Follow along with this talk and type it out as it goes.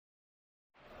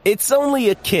It's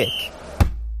only a kick,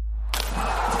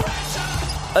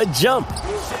 a jump,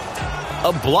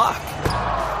 a block.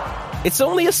 It's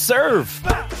only a serve.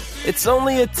 It's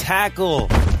only a tackle,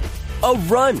 a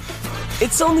run.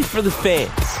 It's only for the fans.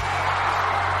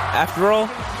 After all,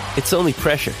 it's only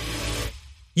pressure.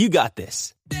 You got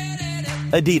this.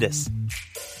 Adidas.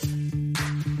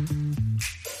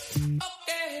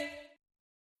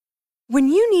 When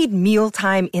you need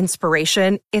mealtime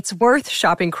inspiration, it's worth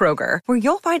shopping Kroger, where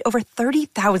you'll find over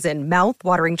 30,000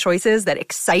 mouth-watering choices that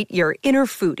excite your inner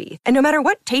foodie. And no matter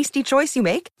what tasty choice you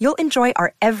make, you'll enjoy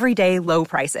our everyday low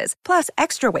prices, plus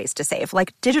extra ways to save,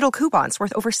 like digital coupons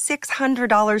worth over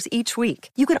 $600 each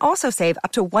week. You can also save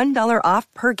up to $1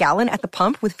 off per gallon at the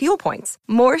pump with fuel points.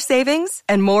 More savings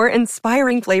and more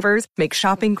inspiring flavors make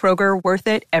shopping Kroger worth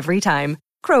it every time.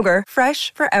 Kroger,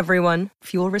 fresh for everyone.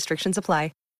 Fuel restrictions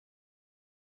apply.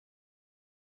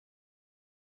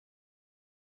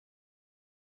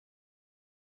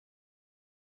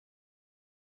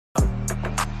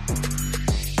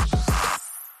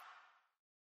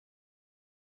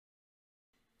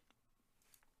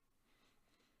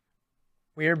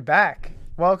 We're back.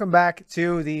 Welcome back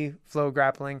to the Flow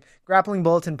Grappling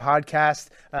Bulletin podcast.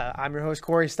 I'm your host,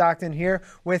 Corey Stockton, here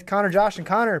with Connor Josh. And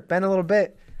Connor, been a little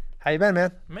bit. How you been,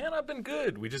 man? Man, I've been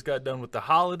good. We just got done with the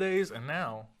holidays, and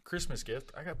now Christmas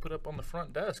gift I got put up on the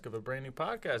front desk of a brand new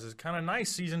podcast. It's kind of nice.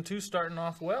 Season 2 starting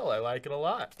off well. I like it a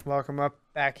lot. Welcome up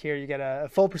back here. You get a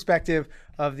full perspective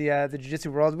of the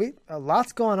jiu-jitsu world.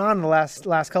 Lots going on in the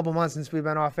last couple months since we've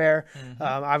been off air.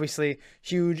 Obviously,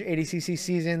 huge ADCC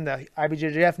season, the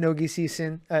IBJJF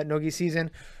no-gi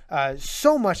season.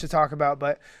 So much to talk about,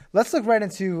 but let's look right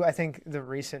into, I think, the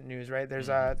recent news, right?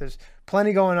 There's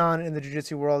plenty going on in the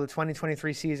jiu-jitsu world. The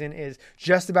 2023 season is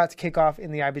just about to kick off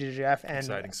in the IBJJF and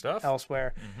exciting stuff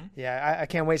elsewhere. Yeah, I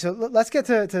can't wait. So let's get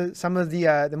to some of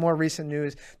the more recent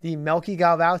news. The Melqui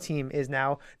Galvao team is now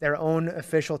their own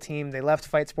official team. They left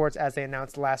Fight Sports as they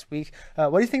announced last week.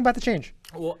 What do you think about the change?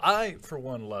 Well, I, for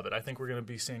one, love it. I think we're going to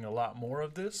be seeing a lot more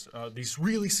of this. These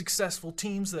really successful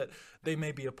teams that they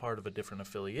may be a part of a different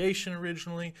affiliation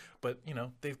originally, but, you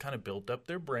know, they've kind of built up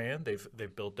their brand.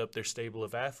 They've built up their stable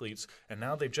of athletes, and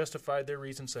now they've justified their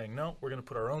reason saying, no, we're going to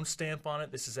put our own stamp on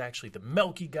it. This is actually the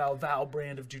Melqui Galvao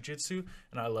brand of jiu-jitsu,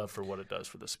 and I love for what it does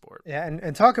for the sport. Yeah,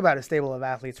 and talk about a stable of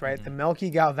athletes, right? The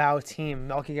Melqui Galvao team,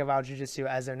 Melqui Galvao Jiu-Jitsu,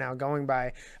 as they're now going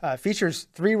by, features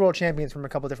 3 world champions from a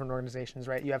couple different organizations,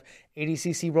 right? You have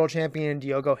ADCC world champion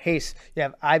Diogo Reis. You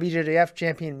have IBJJF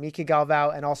champion Mika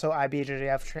Galvao, and also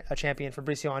IBJJF champion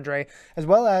Fabricio Andre, as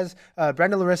well as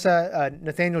Brenda Larissa,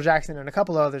 Nathaniel Jackson, and a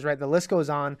couple of others, right? The list goes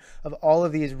on of all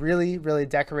of these really, really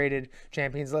decorated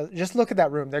champions. Just look at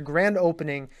that room. Their grand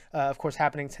opening, of course,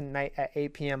 happening tonight at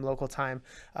 8 p.m. local time.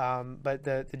 But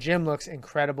the gym looks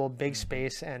incredible, big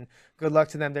space, and good luck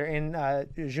to them. They're in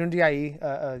Jundiaí,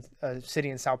 a city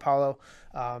in Sao Paulo.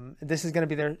 This is going to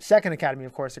be their second academy,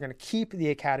 of course. They're going to keep the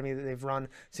academy that they've run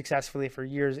successfully for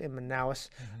years in Manaus,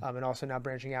 and also now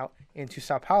branching out into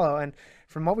Sao Paulo. And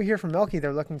from what we hear from Melqui,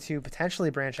 they're looking to potentially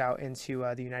branch out into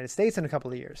the United States in a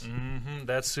couple of years.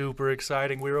 That's super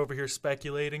exciting. We're over here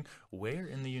speculating, where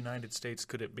in the United States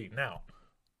could it be? Now,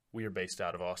 we are based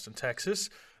out of Austin, Texas.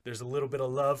 There's a little bit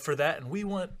of love for that, and we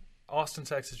want Austin,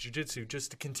 Texas Jiu-Jitsu just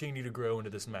to continue to grow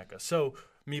into this mecca. So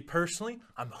me personally,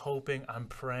 I'm hoping, I'm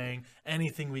praying,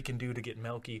 anything we can do to get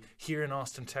Melqui here in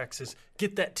Austin, Texas,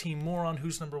 get that team more on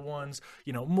Who's Number Ones,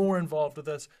 more involved with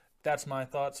us. That's my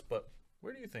thoughts, but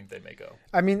where do you think they may go?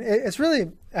 I mean, it's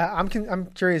really I'm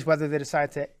curious whether they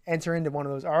decide to enter into one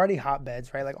of those already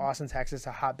hotbeds, right? Like Austin, Texas,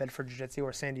 a hotbed for jiu-jitsu,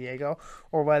 or San Diego,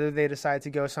 or whether they decide to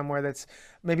go somewhere that's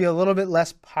maybe a little bit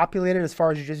less populated as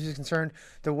far as jiu-jitsu is concerned.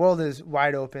 The world is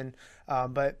wide open,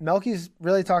 but Melqui's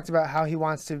really talked about how he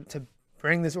wants to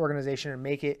bring this organization and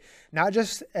make it not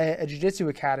just a jiu-jitsu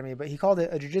academy, but he called it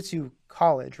a jiu-jitsu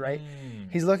college, right?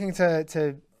 He's looking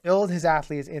to build his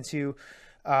athletes into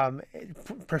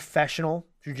professional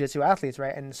jiu-jitsu athletes,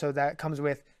 right? And so that comes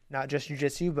with not just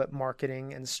jiu-jitsu, but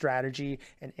marketing and strategy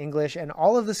and English and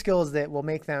all of the skills that will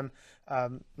make them,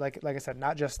 like I said,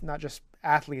 not just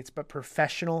athletes, but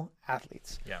professional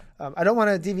athletes. Yeah. I don't want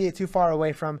to deviate too far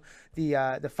away from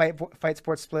the fight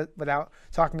sports split without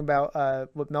talking about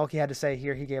what Melqui had to say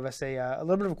here. He gave us a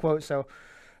little bit of a quote, so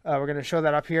we're going to show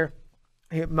that up here.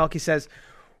 Melqui says,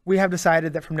 "We have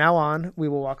decided that from now on, we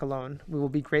will walk alone. We will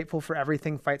be grateful for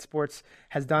everything Fight Sports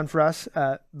has done for us,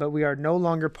 but we are no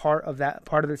longer part of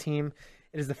the team.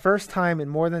 It is the first time in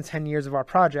more than 10 years of our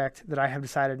project that I have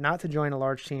decided not to join a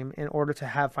large team in order to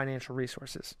have financial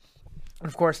resources."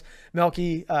 Of course,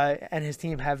 Melqui and his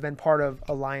team have been part of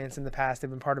Alliance in the past. They've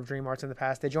been part of Dream Arts in the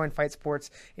past. They joined Fight Sports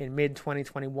in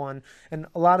mid-2021, and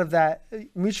a lot of that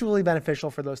mutually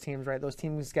beneficial for those teams, right? Those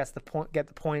teams get the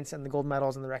points and the gold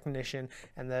medals and the recognition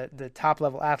and the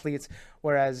top-level athletes,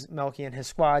 whereas Melqui and his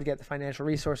squad get the financial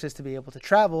resources to be able to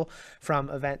travel from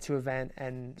event to event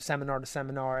and seminar to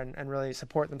seminar and really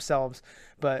support themselves.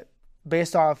 But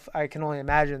based off, I can only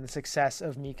imagine the success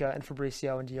of Mika and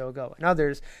Fabricio and Diogo and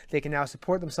others, they can now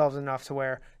support themselves enough to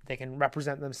where they can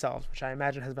represent themselves, which I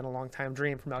imagine has been a long-time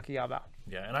dream for Melqui Galvao.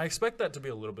 Yeah, and I expect that to be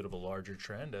a little bit of a larger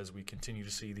trend as we continue to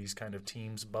see these kind of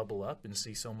teams bubble up and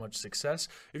see so much success.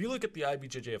 If you look at the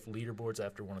IBJJF leaderboards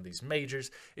after one of these majors,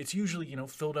 it's usually,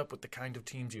 filled up with the kind of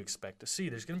teams you expect to see.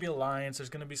 There's going to be Alliance, there's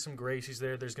going to be some Gracies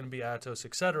there's going to be Atos,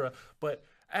 etc., but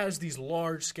as these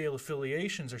large-scale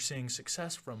affiliations are seeing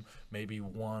success from maybe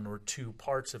one or two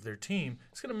parts of their team,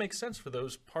 it's going to make sense for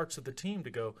those parts of the team to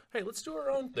go, hey, let's do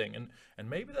our own thing. And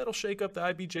maybe that'll shake up the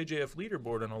IBJJF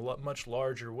leaderboard in a much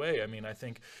larger way. I mean, I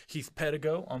think Heath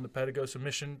Pedigo on the Pedigo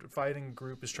Submission Fighting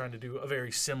Group is trying to do a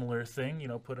very similar thing,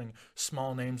 putting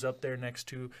small names up there next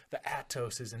to the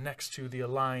Atoses and next to the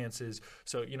Alliances.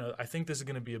 So, I think this is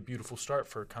going to be a beautiful start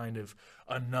for kind of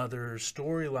another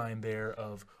storyline there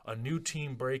of a new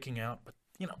team breaking out. But,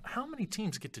 how many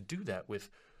teams get to do that with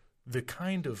the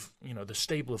kind of, the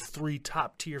stable of three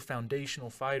top-tier foundational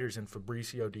fighters in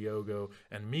Fabricio, Diogo,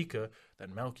 and Mika that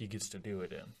Melqui gets to do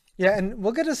it in? Yeah, and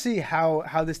we'll get to see how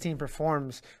this team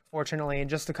performs, fortunately, in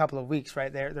just a couple of weeks,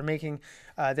 right? They're making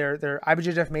their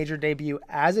IBJJF major debut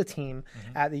as a team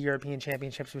at the European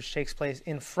Championships, which takes place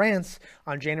in France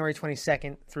on January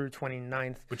 22nd through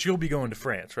 29th. But you'll be going to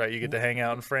France, right? You get to hang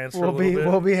out in France for a little bit?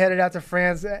 We'll be headed out to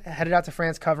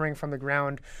France covering from the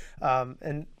ground.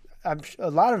 And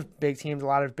a lot of big teams, a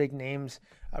lot of big names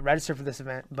registered for this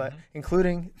event, but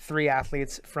including three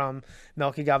athletes from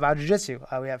Melqui Galvao Jiu-Jitsu.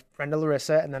 We have Brenda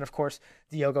Larissa, and then, of course,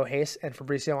 Diogo Hayes and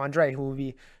Fabricio Andre, who will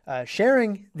be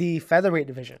sharing the featherweight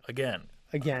division. Again,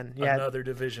 yeah. Another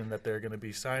division that they're going to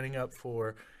be signing up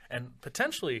for. And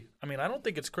potentially, I don't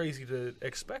think it's crazy to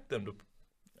expect them to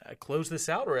close this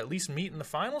out or at least meet in the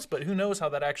finals, but who knows how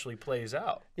that actually plays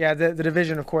out. Yeah, the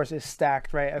division, of course, is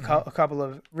stacked, right? A couple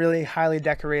of really highly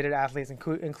decorated athletes,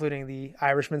 including the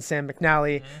Irishman Sam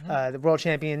McNally, the world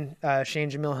champion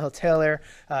Shane Jamil Hill-Taylor,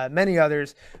 many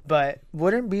others, but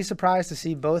wouldn't be surprised to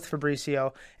see both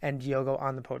Fabricio and Diogo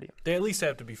on the podium. They at least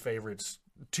have to be favorites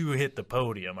to hit the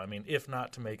podium. If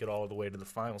not to make it all the way to the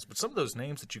finals. But some of those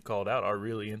names that you called out are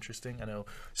really interesting. I know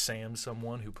Sam's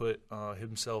someone who put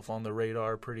himself on the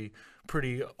radar pretty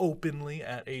openly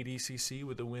at ADCC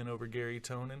with a win over Gary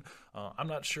Tonin. I'm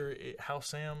not sure how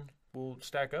Sam will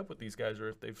stack up with these guys or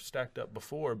if they've stacked up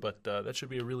before, but that should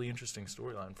be a really interesting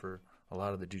storyline for a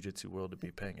lot of the jiu-jitsu world to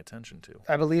be paying attention to.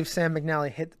 I believe Sam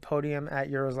McNally hit the podium at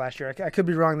Euros last year. I could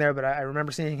be wrong there, but I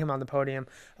remember seeing him on the podium.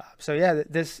 So yeah,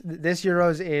 this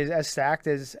Euros is as stacked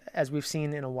as we've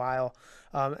seen in a while.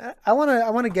 I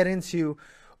want to get into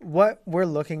what we're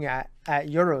looking at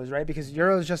Euros, right? Because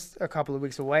Euros is just a couple of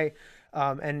weeks away,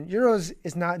 and Euros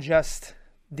is not just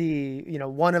the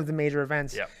one of the major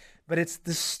events. Yeah. But it's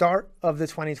the start of the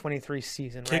 2023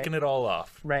 season, Kicking it all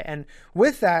off. Right. And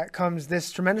with that comes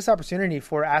this tremendous opportunity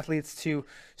for athletes to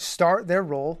start their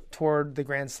role toward the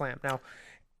Grand Slam. Now,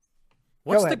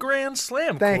 what's the Grand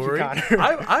Slam, Thank Corey? you,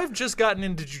 Connor. I've just gotten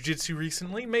into jiu-jitsu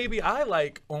recently. Maybe I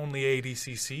like only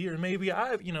ADCC, or maybe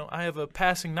I have a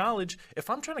passing knowledge. If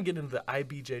I'm trying to get into the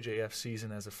IBJJF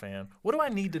season as a fan, what do I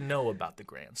need to know about the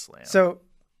Grand Slam? So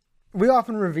we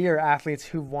often revere athletes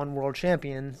who've won worlds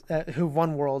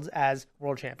as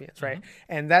world champions, right?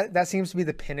 And that seems to be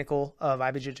the pinnacle of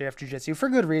IBJJF Jiu-Jitsu for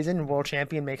good reason. World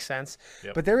champion makes sense.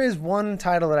 Yep. But there is one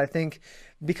title that I think,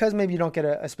 because maybe you don't get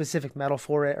a specific medal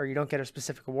for it or you don't get a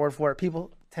specific award for it,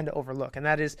 people tend to overlook. And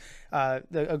that is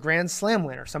a Grand Slam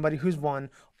winner, somebody who's won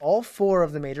all four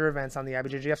of the major events on the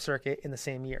IBJJF circuit in the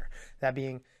same year. That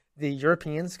being the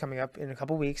Europeans coming up in a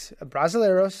couple weeks,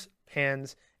 Brasileiros,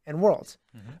 Pans, and Worlds.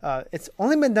 It's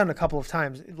only been done a couple of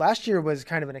times. Last year was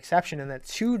kind of an exception in that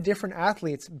two different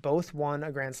athletes both won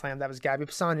a Grand Slam. That was Gabi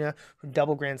Pisania, who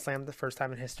double Grand Slammed the first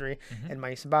time in history, and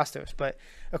Maisa Bastos. But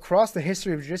across the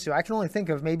history of Jiu-Jitsu, I can only think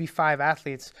of maybe five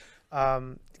athletes,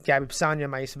 Gabi Pisania,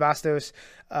 Maisa Bastos,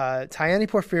 Tayani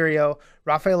Porfirio,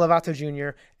 Rafael Lovato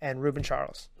Jr., and Ruben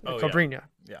Charles, Cobrinha.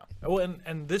 Yeah. Well,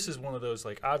 and this is one of those,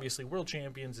 obviously world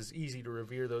champions is easy to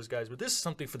revere those guys, but this is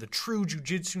something for the true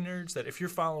jiu-jitsu nerds that if you're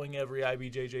following every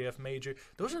IBJJF major,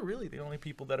 those are really the only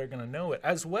people that are going to know it.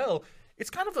 As well, it's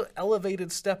kind of an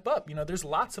elevated step up. There's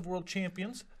lots of world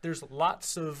champions. There's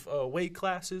lots of weight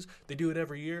classes. They do it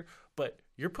every year. But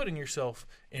you're putting yourself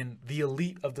in the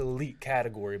elite of the elite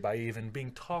category by even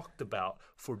being talked about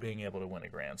for being able to win a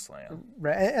Grand Slam.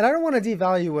 Right, and I don't want to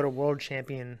devalue what a world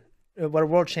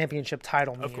championship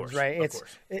title means, Of course, right? of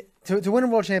course. To win a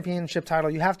world championship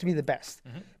title, you have to be the best.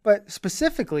 But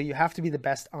specifically, you have to be the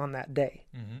best on that day,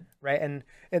 right? And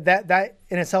that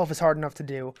in itself is hard enough to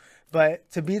do. But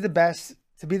to be the best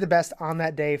on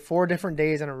that day, 4 different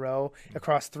days in a row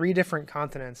across 3 different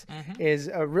continents is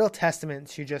a real testament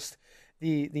to just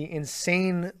the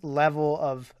insane level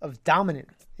of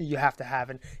dominance you have to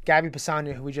have. And Gabby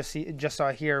Pisani, who we just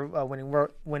saw here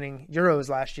winning Euros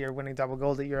last year, winning double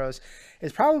gold at Euros,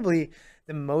 is probably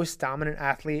the most dominant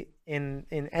athlete in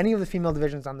any of the female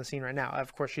divisions on the scene right now.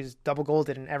 Of course, she's double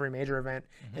golded in every major event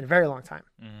in a very long time.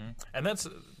 And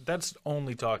that's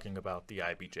only talking about the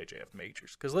IBJJF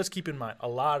majors, because let's keep in mind a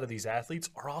lot of these athletes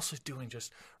are also doing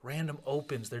just random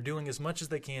opens. They're doing as much as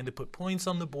they can to put points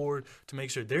on the board to make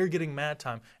sure they're getting mat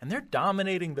time, and they're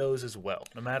dominating those as well,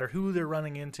 no matter who they're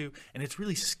running into. And it's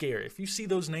really scary. If you see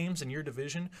those names in your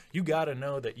division, you got to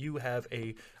know that you have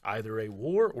either a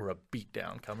war or a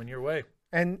beatdown coming your way.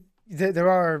 And there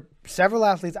are several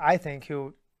athletes, I think,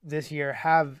 who this year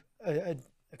have a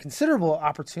considerable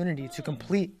opportunity to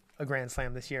complete a Grand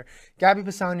Slam this year. Gabby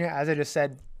Pisani, as I just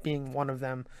said, being one of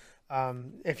them.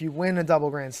 If you win a double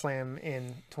Grand Slam in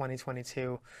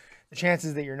 2022, the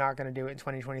chances that you're not going to do it in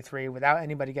 2023 without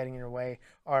anybody getting in your way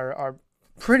are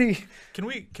pretty. Can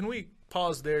we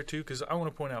pause there too? Because I want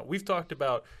to point out, we've talked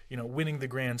about winning the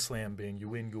Grand Slam being you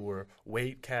win your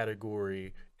weight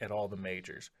category at all the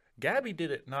majors. Gabby did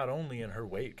it not only in her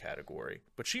weight category,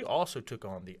 but she also took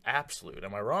on the absolute.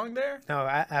 Am I wrong there? No,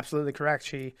 absolutely correct.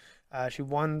 She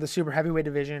won the super heavyweight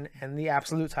division and the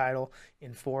absolute title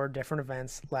in 4 different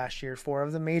events last year, 4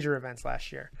 of the major events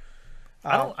last year.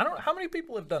 I don't. How many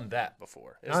people have done that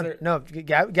before? No,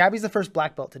 Gabby's the first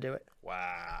black belt to do it.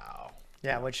 Wow.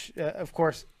 Yeah, which of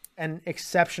course an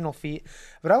exceptional feat.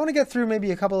 But I want to get through maybe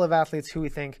a couple of athletes who we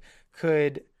think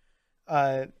could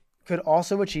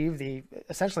also achieve the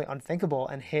essentially unthinkable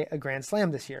and hit a Grand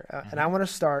Slam this year. And I want to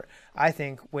start, I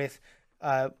think, with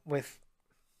who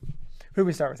do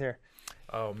we start with here?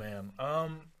 Oh man.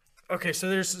 Okay, so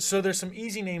there's some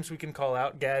easy names we can call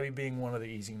out. Gabby being one of the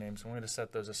easy names. I'm going to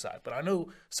set those aside. But I know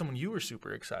someone you were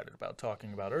super excited about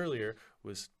talking about earlier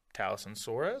was Taliesin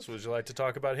Suarez. Would you like to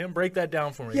talk about him? Break that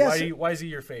down for me. Yeah, why is he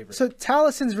your favorite? So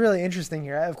Taliesin's really interesting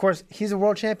here. Of course, he's a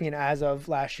world champion as of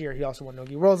last year. He also won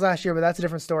Nogi Worlds last year, but that's a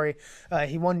different story.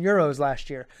 He won Euros last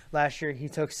year. Last year, he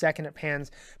took second at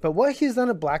Pans. But what he's done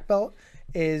at black belt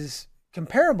is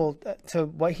comparable to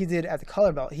what he did at the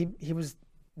color belt. He was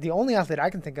the only athlete I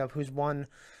can think of who's won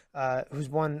a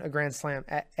Grand Slam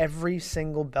at every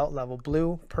single belt level: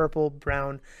 blue, purple,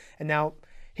 brown, and now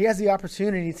he has the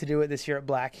opportunity to do it this year at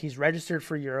black. He's registered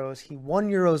for Euros. He won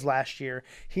Euros last year.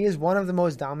 He is one of the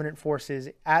most dominant forces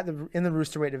in the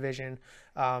roosterweight division,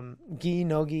 gi,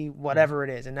 no-gi, whatever it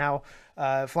is. And now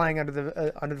flying under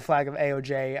the flag of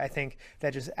AOJ, I think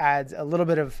that just adds a little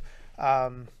bit of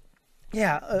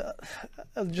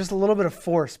just a little bit of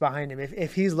force behind him.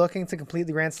 If he's looking to complete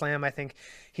the Grand Slam, I think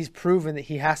he's proven that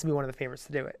he has to be one of the favorites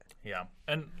to do it. Yeah,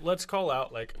 and let's call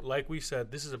out, like we said,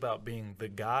 this is about being the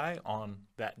guy on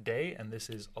that day, and this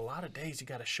is a lot of days you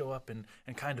got to show up and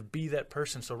kind of be that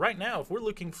person. So right now, if we're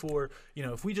looking for,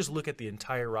 if we just look at the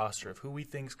entire roster of who we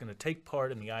think is going to take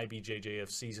part in the IBJJF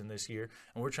season this year,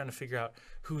 and we're trying to figure out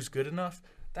who's good enough,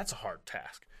 that's a hard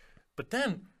task. But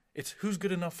then it's who's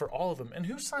good enough for all of them and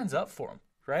who signs up for them,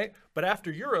 right? But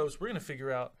after Euros, we're going to figure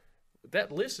out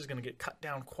that list is going to get cut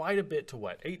down quite a bit to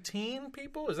what, 18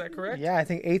 people? Is that correct? Yeah, I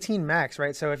think 18 max,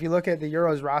 right? So if you look at the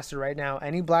Euros roster right now,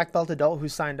 any black belt adult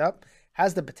who's signed up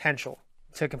has the potential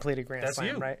to complete a Grand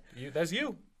Slam, right? That's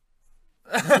you.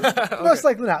 Most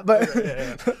likely not, but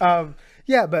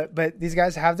but these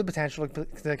guys have the potential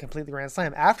to complete the Grand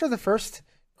Slam. After the first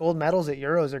gold medals at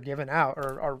Euros are given out,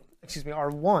 are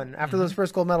won, after those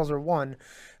first gold medals are won,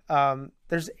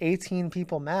 there's 18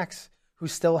 people max who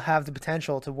still have the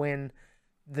potential to win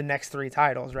the next 3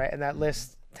 titles, right? And that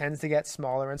list tends to get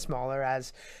smaller and smaller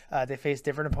as they face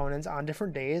different opponents on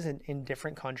different days and in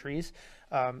different countries.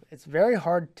 It's very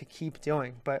hard to keep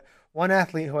doing. But one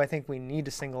athlete who I think we need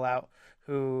to single out,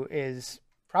 who is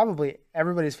probably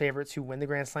everybody's favorite to win the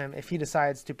Grand Slam if he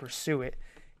decides to pursue it,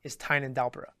 is Tynan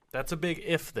Dalpera. That's a big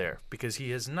if there, because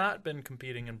he has not been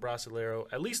competing in Brasileiro,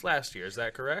 at least last year. Is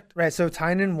that correct? Right. So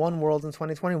Tynan won Worlds in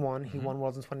 2021. He won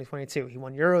Worlds in 2022. He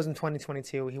won Euros in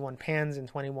 2022. He won Pans in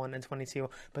 21 and 22.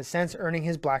 But since earning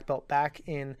his black belt back at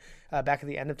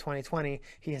the end of 2020,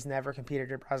 he has never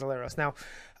competed at Brasileiros. Now,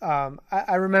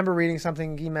 I remember reading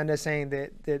something, Guy Mendes saying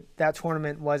that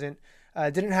tournament wasn't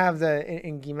Didn't have the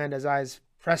in Guy Mendez'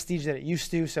 prestige that it used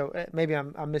to, so maybe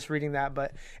I'm misreading that,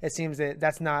 but it seems that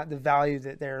that's not the value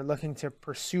that they're looking to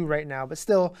pursue right now. But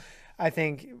still, I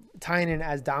think Tynan,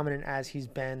 as dominant as he's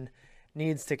been,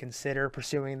 needs to consider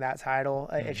pursuing that title.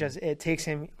 It takes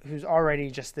him, who's already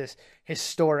just this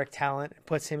historic talent,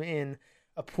 puts him in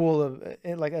a pool of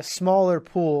like a smaller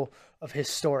pool of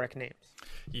historic names.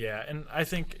 Yeah, and I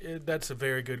think that's a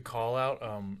very good call out.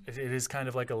 It is kind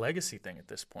of like a legacy thing at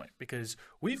this point, because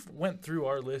we've went through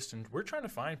our list and we're trying to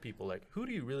find people like, who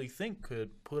do you really think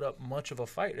could put up much of a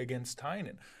fight against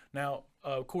Tynan? Now,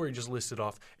 Corey just listed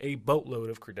off a boatload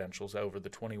of credentials over the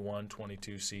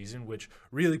 21-22 season, which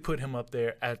really put him up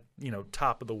there at,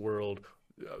 top of the world,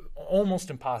 almost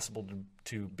impossible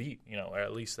to beat, or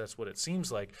at least that's what it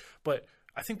seems like. But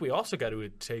I think we also got to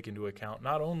take into account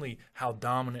not only how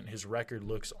dominant his record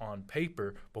looks on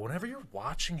paper, but whenever you're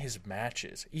watching his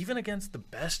matches, even against the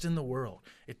best in the world,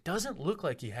 it doesn't look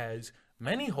like he has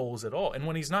many holes at all. And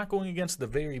when he's not going against the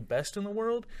very best in the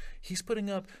world, he's putting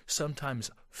up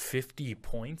sometimes 50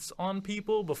 points on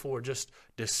people before just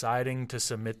deciding to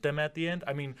submit them at the end.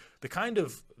 I mean, the kind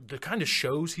of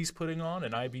shows he's putting on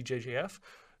in IBJJF,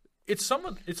 it's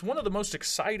one of the most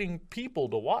exciting people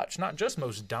to watch, not just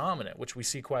most dominant, which we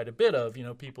see quite a bit of,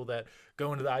 people that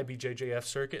go into the IBJJF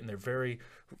circuit and they're very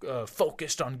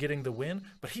focused on getting the win,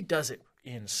 but he does it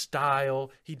in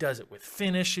style, he does it with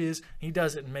finishes, he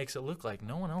does it and makes it look like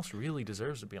no one else really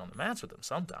deserves to be on the mats with him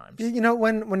sometimes.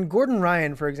 When Gordon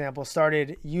Ryan, for example,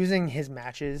 started using his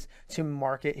matches to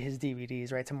market his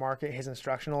DVDs, right, to market his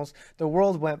instructionals, the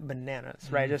world went bananas,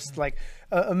 right? Mm-hmm. Just like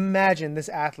imagine this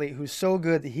athlete who's so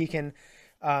good that he can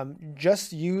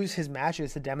just use his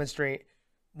matches to demonstrate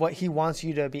what he wants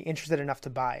you to be interested enough to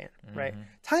buy in, right?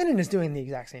 Tynan is doing the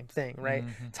exact same thing, right?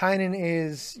 Tynan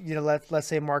is, let's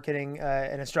say marketing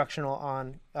an instructional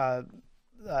on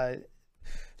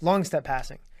long step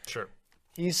passing. Sure.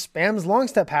 He spams long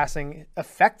step passing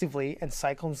effectively and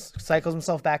cycles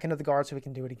himself back into the guard so he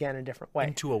can do it again in a different way.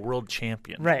 Into a world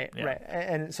champion. Right, yeah. Right.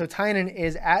 And so Tynan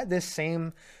is at this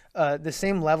same the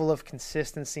same level of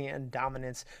consistency and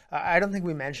dominance. I don't think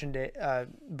we mentioned it,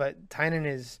 but Tynan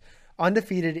is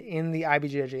undefeated in the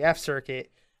IBJJF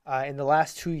circuit in the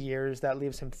last 2 years. That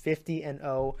leaves him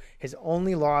 50-0. His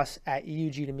only loss at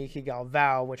EUG to Melqui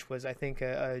Galvao, which was, I think,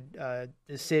 a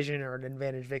decision or an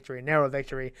advantage victory, a narrow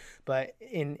victory. But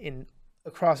in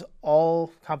across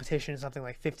all competitions, something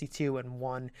like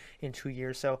 52-1 in 2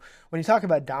 years. So when you talk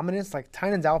about dominance, like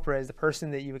Tynan Zalpra is the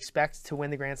person that you expect to win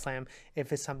the Grand Slam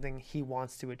if it's something he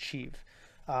wants to achieve.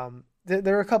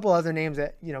 There are a couple other names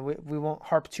that we won't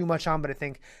harp too much on, but I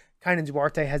think Kainan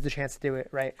Duarte has the chance to do it,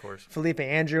 right? Of course. Felipe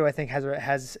Andrew, I think,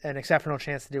 has an exceptional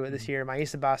chance to do it this year.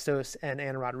 Maisa Bastos and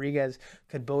Ana Rodriguez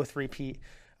could both repeat.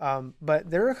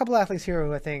 But there are a couple athletes here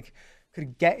who I think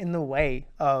could get in the way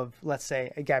of, let's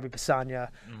say, a Gabby Pisagna,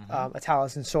 a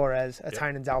Taliesin Suarez, a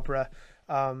Tynan Zalpra.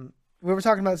 We were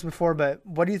talking about this before, but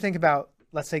what do you think about,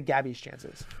 let's say, Gabby's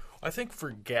chances? I think for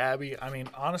Gabby,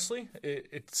 honestly,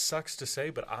 it sucks to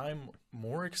say, but I'm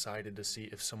more excited to see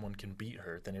if someone can beat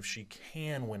her than if she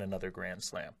can win another Grand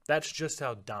Slam. That's just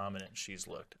how dominant she's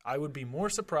looked. I would be more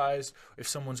surprised if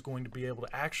someone's going to be able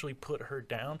to actually put her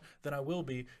down than I will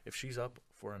be if she's up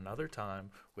for another time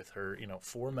with her,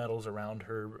 4 medals around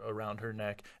her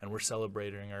neck, and we're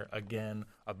celebrating her again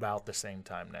about the same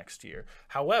time next year.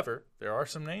 However, there are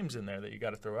some names in there that you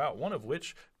got to throw out, one of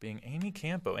which being Amy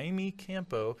Campo. Amy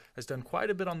Campo has done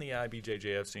quite a bit on the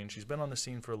IBJJF scene. She's been on the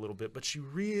scene for a little bit, but she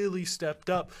really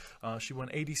stepped up. She won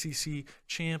ADCC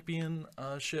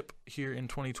championship here in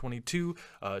 2022.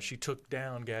 She took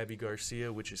down Gabby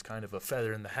Garcia, which is kind of a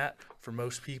feather in the hat for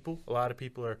most people. A lot of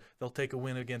people they'll take a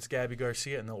win against Gabby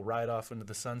Garcia and they'll ride off into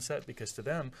the sunset because to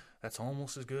them, that's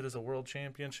almost as good as a world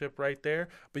championship right there.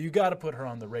 But you got to put her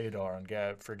on the radar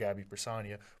for Gabby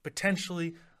Pisagna.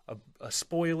 Potentially a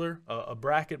spoiler, a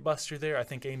bracket buster there. I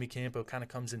think Amy Campo kind of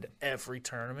comes into every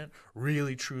tournament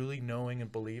really, truly knowing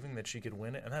and believing that she could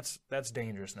win it. And that's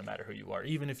dangerous no matter who you are,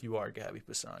 even if you are Gabby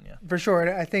Pisagna. For sure.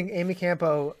 And I think Amy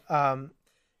Campo's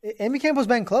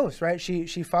been close, right?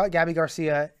 She fought Gabby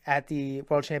Garcia at the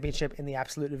World Championship in the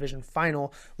Absolute Division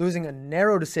final, losing a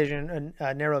narrow decision,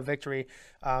 a narrow victory,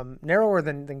 narrower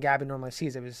than Gabby normally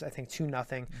sees. It was, I think,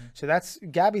 2-0. So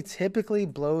Gabby typically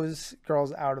blows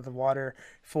girls out of the water.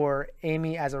 For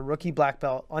Amy as a rookie black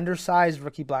belt, undersized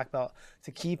rookie black belt,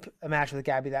 to keep a match with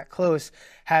Gabby that close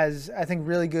has, I think,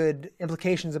 really good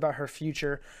implications about her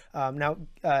future. Now,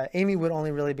 Amy would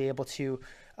only really be able to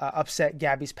upset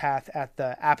Gabby's path at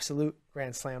the absolute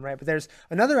Grand Slam, right? But there's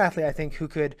another athlete, I think, who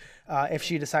could, if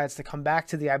she decides to come back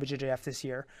to the IBJJF this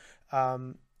year,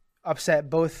 upset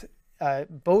both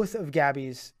both of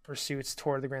Gabby's pursuits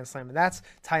toward the Grand Slam, and that's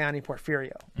Tayane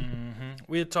Porfirio. Mm-hmm.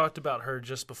 We had talked about her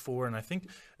just before, and I think,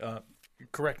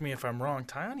 correct me if I'm wrong,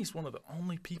 Tayane's one of the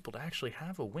only people to actually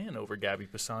have a win over Gabby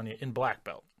Pisania in black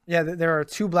belt. Yeah, there are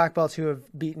 2 black belts who have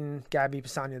beaten Gabby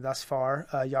Pisania thus far,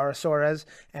 Yara Soares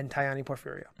and Tayane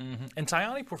Porfirio. Mm-hmm. And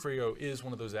Tayane Porfirio is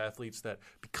one of those athletes that,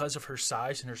 because of her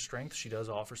size and her strength, she does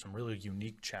offer some really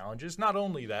unique challenges. Not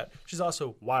only that, she's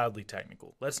also wildly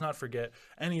technical. Let's not forget,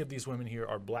 any of these women here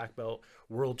are black belt,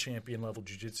 world champion level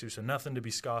jiu-jitsu, so nothing to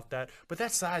be scoffed at. But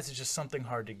that size is just something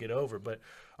hard to get over. But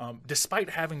despite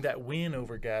having that win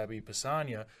over Gabby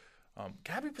Pisania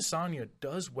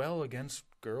does well against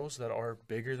girls that are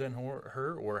bigger than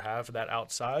her or have that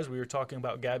outsize. We were talking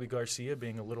about Gabby Garcia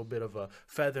being a little bit of a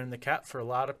feather in the cap for a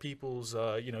lot of people's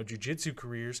jiu-jitsu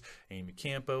careers, Amy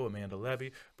Campo, Amanda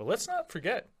Levy. But let's not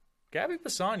forget, Gabby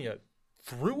Pisania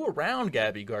threw around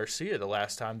Gabby Garcia the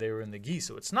last time they were in the gi.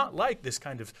 So it's not like this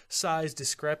kind of size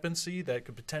discrepancy that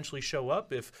could potentially show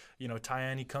up if,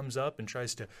 Tayane comes up and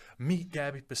tries to meet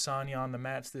Gabby Pisania on the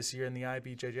mats this year in the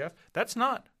IBJJF. That's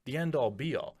not the end-all,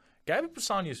 be-all. Gabby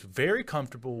Pisania is very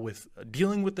comfortable with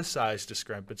dealing with the size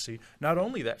discrepancy. Not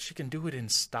only that, she can do it in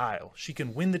style. She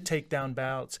can win the takedown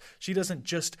bouts. She doesn't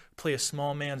just play a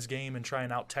small man's game and try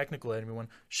and out-technical everyone.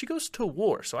 She goes to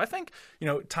war. So I think,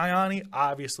 Tayane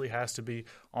obviously has to be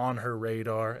on her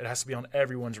radar. It has to be on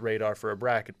everyone's radar for a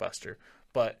bracket buster.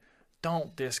 But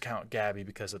don't discount Gabby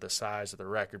because of the size of the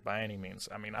record by any means.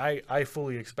 I mean, I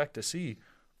fully expect to see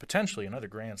potentially another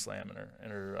Grand Slam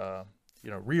in her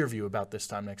rear view about this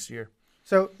time next year.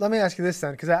 So let me ask you this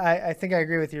then, because I think I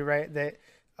agree with you, right? That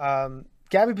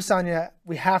Gabby Pisania,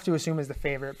 we have to assume is the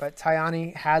favorite, but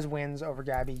Tayane has wins over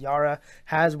Gabby. Yara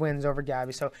has wins over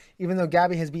Gabby. So even though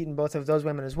Gabby has beaten both of those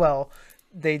women as well,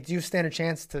 they do stand a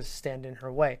chance to stand in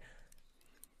her way.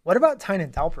 What about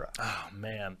Tynan Dalpera? Oh,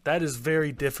 man, that is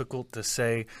very difficult to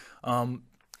say.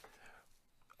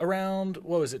 Around,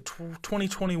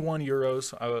 2021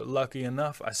 euros. Lucky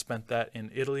enough, I spent that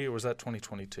in Italy, or was that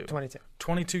 2022?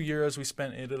 22 euros we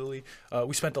spent in Italy.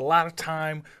 We spent a lot of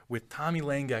time with Tommy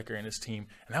Langecker and his team,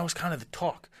 and that was kind of the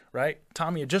talk, right?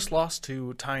 Tommy had just lost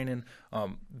to Tynan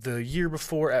the year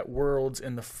before at Worlds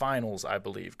in the finals, I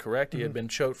believe, correct? He had been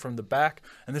choked from the back,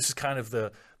 and this is kind of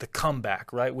the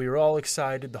comeback, right? We were all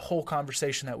excited. The whole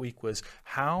conversation that week was,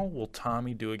 how will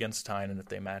Tommy do against Tynan if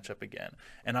they match up again?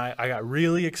 And I got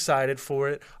really excited for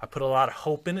it. I put a lot of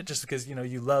hope in it just because,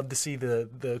 you love to see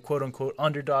the quote-unquote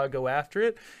underdog go after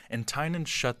it. And Tynan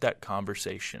shut that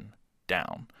conversation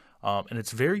down. And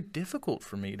it's very difficult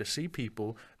for me to see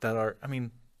people that are,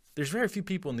 there's very few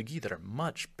people in the gi that are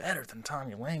much better than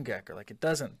Tommy Langecker.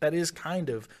 That is kind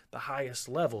of the highest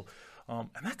level. And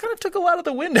that kind of took a lot of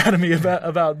the wind out of me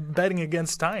about betting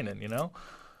against Tynan,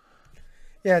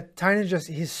 Yeah, Tynan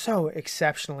he's so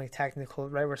exceptionally technical,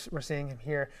 right? We're seeing him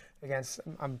here against,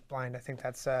 I'm blind, I think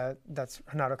that's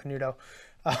Renato Canuto.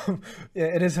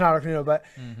 It is Renato Canuto, but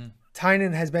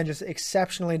Tynan has been just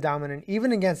exceptionally dominant,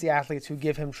 even against the athletes who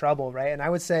give him trouble, right? And I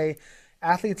would say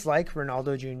athletes like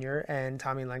Ronaldo Jr. and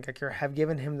Tommy Langecker have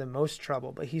given him the most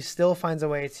trouble, but he still finds a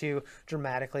way to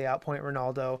dramatically outpoint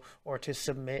Ronaldo or to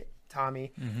submit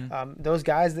Tommy. Those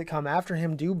guys that come after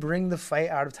him do bring the fight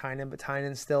out of Tynan, but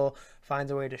Tynan still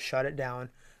finds a way to shut it down.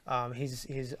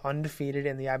 He's undefeated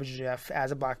in the IBJJF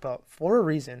as a black belt for a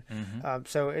reason.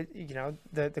 So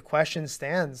the question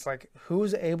stands, like,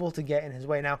 who's able to get in his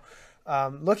way now?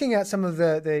 Looking at some of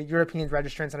the European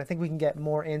registrants, and I think we can get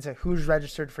more into who's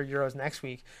registered for Euros next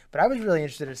week. But I was really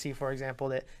interested to see, for example,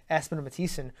 that Espen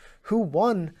Mathisen, who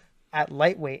won at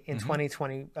lightweight in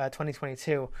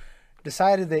 2022,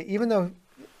 decided that even though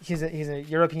he's a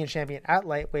European champion at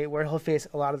lightweight, where he'll face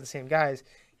a lot of the same guys,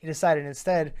 he decided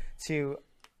instead to.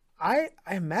 I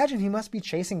imagine he must be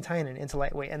chasing Tynan into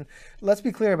lightweight. And let's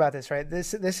be clear about this, right?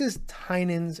 This is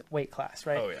Tynan's weight class,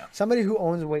 right? Oh, yeah. Somebody who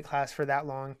owns a weight class for that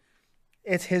long,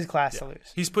 it's his class to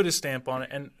lose. He's put his stamp on it,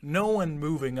 and no one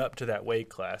moving up to that weight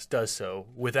class does so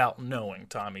without knowing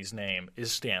Tommy's name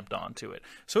is stamped onto it.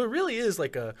 So it really is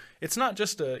like it's not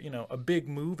just a big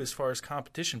move as far as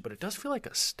competition, but it does feel like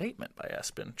a statement by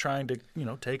Espen trying to,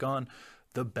 take on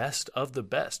the best of the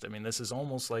best. I mean, this is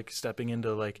almost like stepping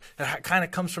into it kind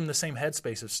of comes from the same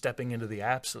headspace of stepping into the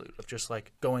absolute, of just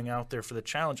like going out there for the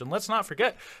challenge. And let's not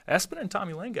forget, Espen and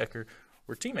Tommy Langecker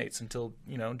were teammates until,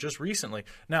 just recently.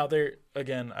 Now, there's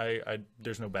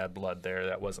no bad blood there.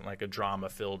 That wasn't like a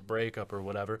drama-filled breakup or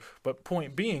whatever. But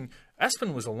point being,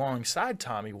 Espen was alongside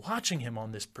Tommy, watching him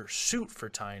on this pursuit for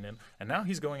Tynan, and now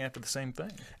he's going after the same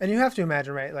thing. And you have to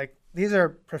imagine, right, like, these are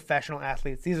professional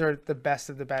athletes. These are the best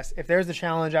of the best. If there's a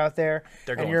challenge out there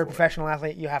and you're a professional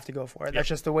athlete, you have to go for it. Yep. That's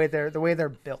just the way they're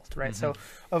built, right? So,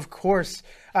 of course,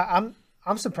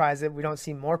 I'm surprised that we don't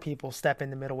see more people step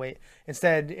into middleweight.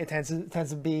 Instead, it tends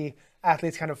to be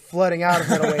athletes kind of flooding out of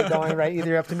middleweight, going right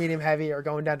either up to medium heavy or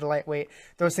going down to lightweight.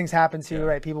 Those things happen too,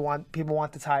 right? People want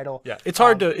the title. Yeah, it's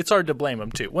hard to blame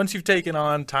them too. Once you've taken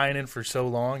on Tynan for so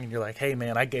long, and you're like, hey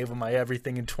man, I gave him my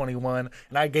everything in 21,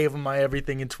 and I gave him my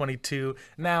everything in 22.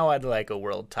 Now I'd like a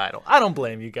world title. I don't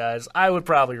blame you guys. I would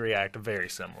probably react a very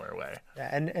similar way.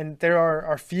 Yeah, and there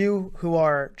are few who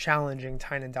are challenging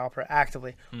Tynan Dalpra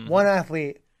actively. One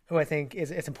athlete who I think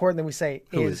it's important that we say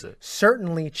is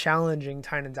certainly challenging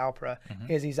Tynan Dalpra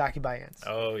is Izaki Bayens.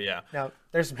 Oh, yeah. Now,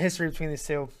 there's some history between these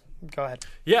two. Go ahead.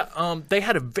 Yeah, they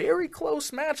had a very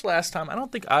close match last time. I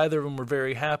don't think either of them were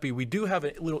very happy. We do have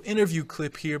a little interview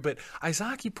clip here, but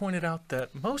Izaki pointed out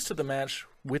that most of the match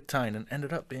with Tynan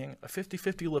ended up being a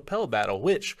 50-50 lapel battle,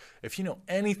 which, if you know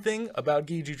anything about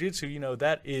gi jiu-jitsu,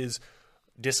 that is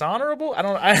dishonorable.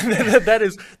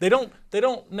 They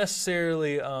don't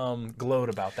necessarily gloat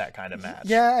about that kind of match.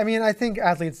 Yeah, I mean, I think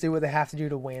athletes do what they have to do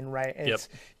to win, right? It's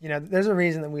there's a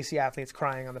reason that we see athletes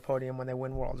crying on the podium when they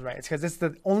win worlds, right? It's because it's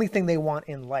the only thing they want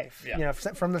in life. Yeah.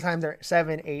 From the time they're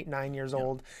 7, 8, 9 years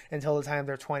old until the time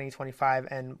they're 20, 25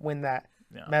 and win that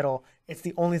medal, it's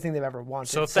the only thing they've ever wanted.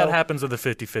 So if that happens with a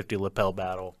 50-50 lapel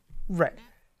battle. Right.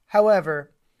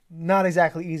 However, not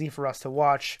exactly easy for us to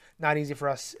watch, not easy for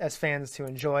us as fans to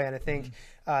enjoy. And I think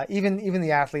even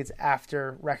the athletes,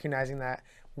 after recognizing that,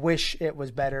 wish it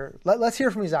was better. Let's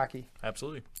hear from Izaki.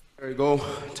 Absolutely. There you go.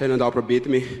 Tynan Dalpra beat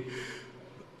me.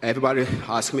 Everybody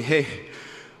asked me, hey,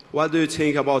 what do you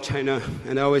think about China?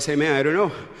 And I always say, man, I don't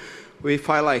know. We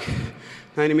fight like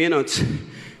 90 minutes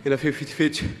in a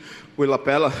 50-50 with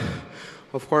lapella.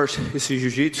 Of course, it's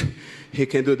jiu-jitsu. He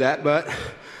can do that, but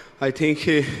I think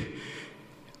he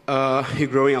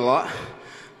growing a lot,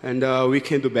 and we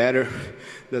can do better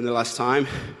than the last time.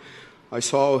 I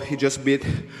saw he just beat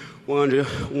one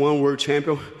world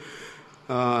champion,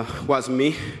 was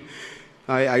me.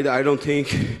 I don't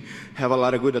think have a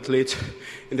lot of good athletes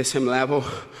in the same level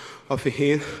of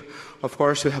him. Of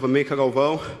course, we have a Melqui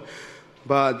Galvao,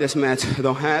 but this match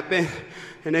don't happen,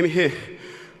 and I'm here.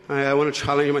 I want to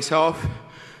challenge myself,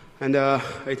 and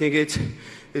I think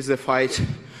it's the fight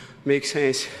makes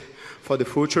sense for the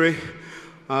future.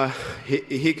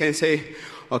 He can say,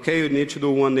 okay, you need to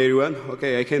do 181.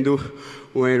 Okay, I can do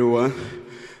 181.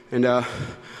 And I'm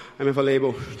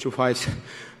available to fight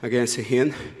against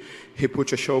him. He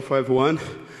put a show for everyone.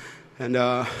 And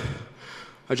I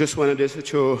just wanted this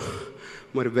to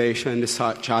motivation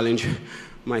and challenge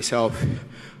myself.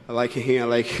 I like him. I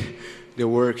like the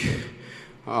work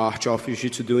of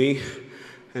Jiu-Jitsu doing.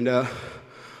 And I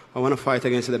want to fight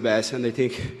against the best. And I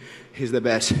think he's the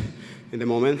best in the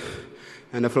moment.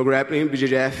 And Flow Grappling,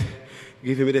 IBJJF,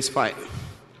 giving me this fight.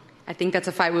 I think that's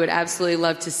a fight we would absolutely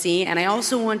love to see. And I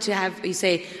also want to have you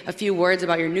say a few words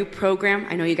about your new program.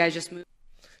 I know you guys just moved.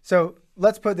 So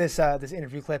let's put this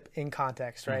interview clip in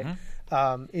context, right?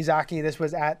 Izaki, this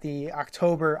was at the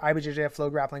October IBJJF Flow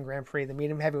Grappling Grand Prix, the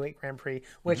medium heavyweight Grand Prix,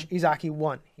 which Izaki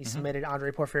won. He submitted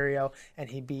Andre Porfirio, and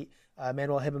he beat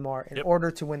Manuel Hibamar in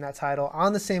order to win that title.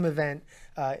 On the same event,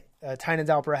 Tynan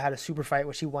Dalpra had a super fight,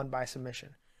 which he won by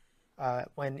submission.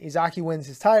 When Izaki wins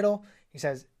his title, he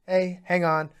says, hey, hang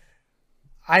on.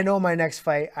 I know my next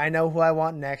fight. I know who I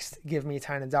want next. Give me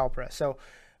Tynan Dalpra. So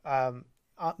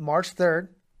March 3rd,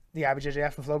 the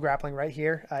IBJJF and Flow Grappling right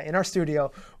here in our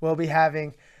studio, we'll be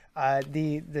having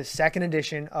the second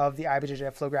edition of the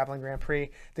IBJJF Flow Grappling Grand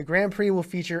Prix. The Grand Prix will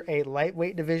feature a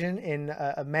lightweight division in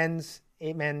a men's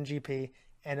 8-man GP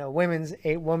and a women's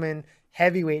 8-woman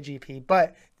heavyweight GP.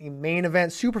 But the main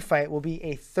event super fight will be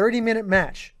a 30-minute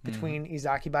match between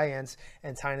Izaki Bayens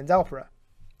and Tynan Dalpra.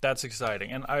 That's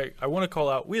exciting. And I want to call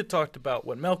out, we had talked about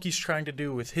what Melqui's trying to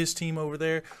do with his team over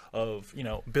there of,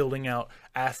 building out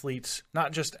athletes,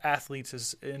 not just athletes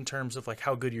as in terms of like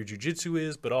how good your jiu-jitsu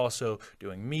is, but also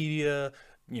doing media,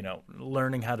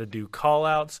 learning how to do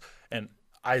call-outs. And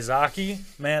Izaki,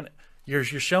 man, you're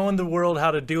showing the world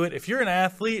how to do it. If you're an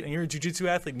athlete and you're a jiu-jitsu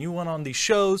athlete and you want on these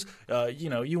shows,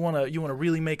 you want to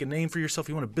really make a name for yourself,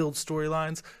 you want to build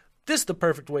storylines, This is the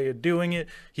perfect way of doing it.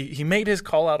 He made his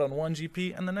call out on one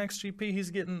GP, and the next GP he's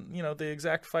getting, the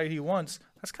exact fight he wants.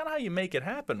 That's kind of how you make it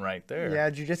happen right there. Yeah,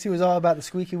 jiu-jitsu was all about the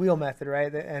squeaky wheel method,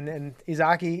 right? And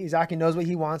Izaki knows what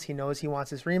he wants. He knows he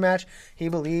wants this rematch. He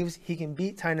believes he can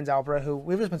beat Tynan Zalbra, who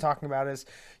we've just been talking about as,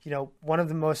 one of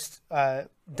the most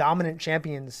dominant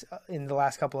champions in the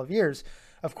last couple of years.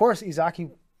 Of course,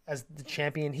 Izaki, as the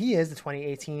champion he is, the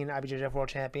 2018 IBJJF World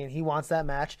Champion, he wants that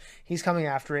match. He's coming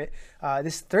after it.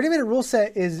 This 30-minute rule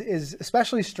set is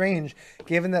especially strange,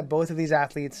 given that both of these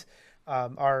athletes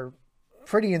are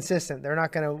pretty insistent. They're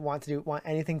not going to want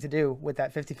anything to do with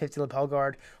that 50-50 lapel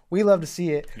guard. We love to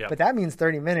see it, but that means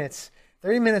 30 minutes.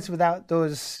 30 minutes without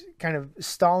those kind of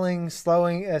stalling,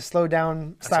 slow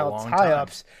down style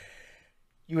tie-ups.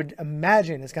 You would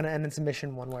imagine it's going to end in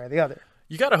submission one way or the other.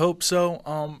 You got to hope so,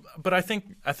 but I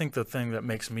think the thing that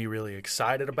makes me really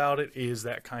excited about it is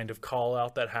that kind of call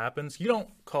out that happens. You don't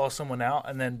call someone out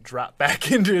and then drop back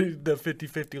into the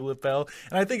 50-50 lapel,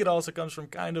 and I think it also comes from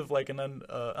kind of like an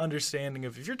understanding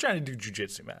of if you're trying to do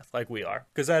jiu-jitsu math like we are,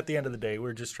 because at the end of the day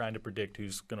we're just trying to predict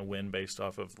who's going to win based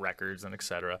off of records and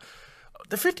etc.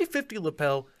 The 50-50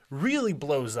 lapel really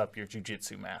blows up your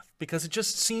jiu-jitsu math because it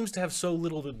just seems to have so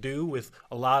little to do with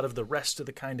a lot of the rest of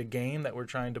the kind of game that we're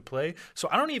trying to play. So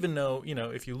I don't even know,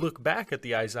 if you look back at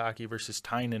the Izaki versus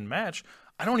Tynan match,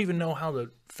 I don't even know how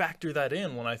to factor that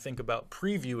in when I think about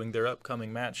previewing their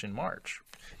upcoming match in March.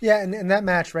 Yeah, and that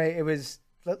match, right, it was,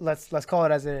 let's call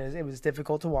it as it is, it was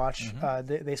difficult to watch.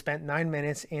 They spent 9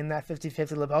 minutes in that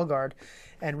 50-50 lapel guard,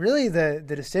 and really the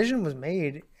decision was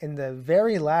made in the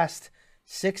very last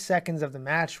 6 seconds of the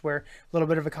match, where a little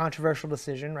bit of a controversial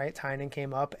decision, right? Tynan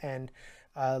came up and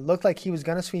looked like he was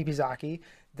going to sweep Izaki.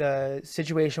 The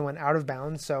situation went out of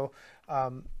bounds. So,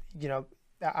 I'm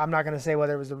not going to say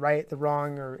whether it was the right, the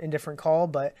wrong, or indifferent call,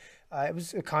 but it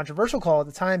was a controversial call at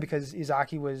the time because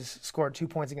Izaki was scored 2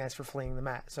 points against for fleeing the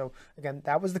mat. So again,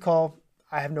 that was the call.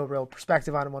 I have no real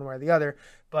perspective on it one way or the other,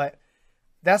 but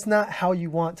that's not how you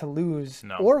want to lose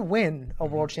or win a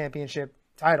world championship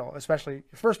title, especially your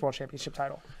first world championship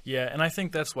title. Yeah, and I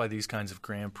think that's why these kinds of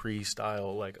Grand Prix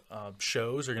style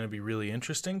shows are going to be really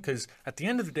interesting, because at the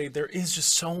end of the day, there is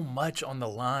just so much on the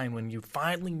line when you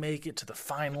finally make it to the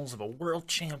finals of a world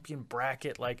champion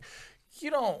bracket. Like, you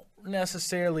don't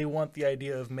necessarily want the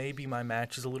idea of maybe my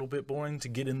match is a little bit boring to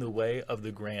get in the way of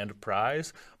the grand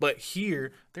prize, but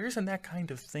here, there isn't that kind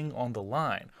of thing on the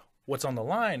line. What's on the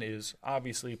line is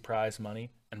obviously prize money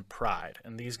and pride.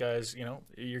 And these guys,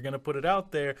 you're going to put it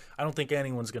out there. I don't think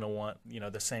anyone's going to want,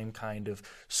 the same kind of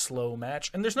slow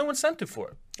match. And there's no incentive for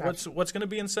it. What's going to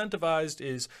be incentivized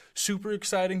is super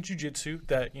exciting jiu-jitsu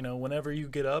that, whenever you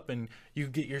get up and you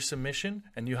get your submission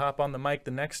and you hop on the mic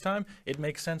the next time, it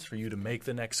makes sense for you to make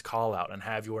the next call out and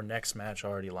have your next match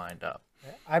already lined up.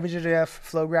 IBJJF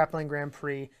Flow Grappling Grand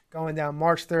Prix going down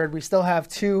March 3rd. We still have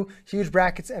 2 huge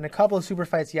brackets and a couple of super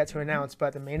fights yet to announce,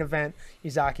 but the main event,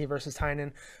 Izaki versus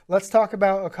Tynan. Let's talk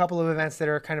about a couple of events that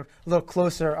are kind of a little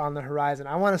closer on the horizon.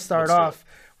 I want to start off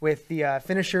with the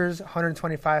finishers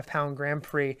 125-pound Grand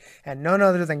Prix, and none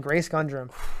other than Grace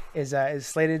Gundrum is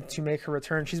slated to make her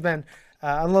return. She's been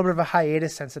on a little bit of a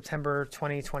hiatus since September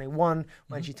 2021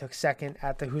 when she took second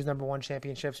at the Who's Number 1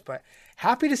 championships, but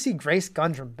happy to see Grace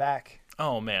Gundrum back.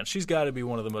 Oh, man, she's got to be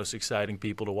one of the most exciting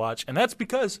people to watch, and that's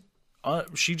because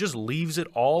she just leaves it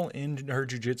all in her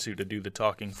jiu-jitsu to do the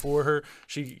talking for her.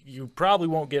 You probably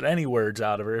won't get any words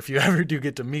out of her if you ever do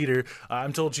get to meet her.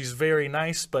 I'm told she's very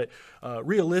nice, but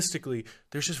realistically,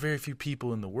 there's just very few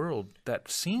people in the world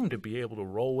that seem to be able to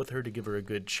roll with her to give her a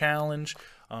good challenge.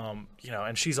 And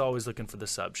she's always looking for the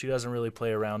sub. She doesn't really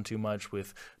play around too much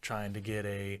with trying to get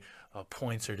a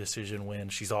points or decision win.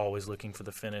 She's always looking for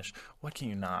the finish. What can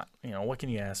you not? What can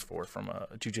you ask for from a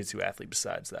jiu-jitsu athlete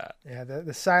besides that? Yeah,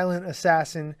 the silent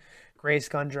assassin, Grace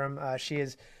Gundrum. She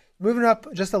is moving up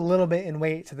just a little bit in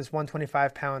weight to this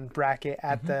 125-pound bracket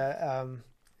at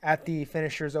the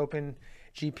Finishers Open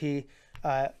GP.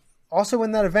 Also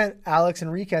in that event, Alex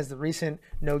Enriquez, the recent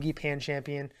Nogi Pan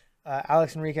champion.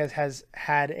 Alex Enriquez has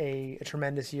had a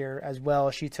tremendous year as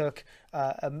well. She took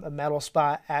a medal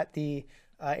spot at the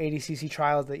ADCC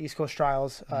trials, the East Coast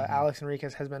trials. Alex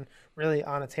Enriquez has been really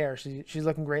on a tear. She's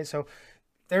looking great. So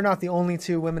they're not the only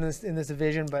 2 women in this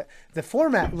division, but the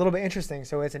format a little bit interesting.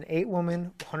 So it's an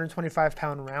 8-woman,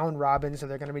 125-pound round robin. So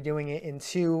they're going to be doing it in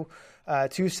two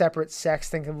separate sects.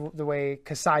 Think of the way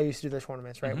Kasai used to do their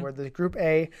tournaments, right? Where the Group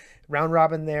A round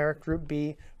robin there, Group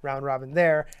B round robin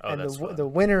there, and the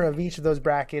winner of each of those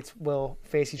brackets will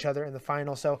face each other in the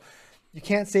final. So you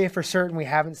can't say for certain. We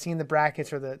haven't seen the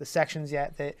brackets or the sections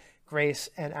yet that Grace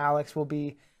and Alex will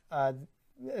be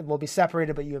will be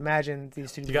separated, but you imagine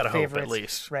these two to be gotta hope, favorites. at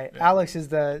least. Right. Yeah. Alex is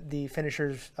the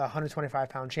finisher's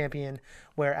 125-pound champion,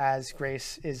 whereas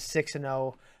Grace is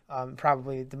 6-0,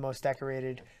 probably the most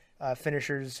decorated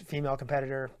finisher's female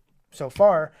competitor so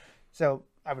far. So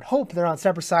I would hope they're on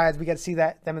separate sides. We get to see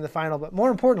them in the final, but more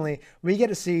importantly, we get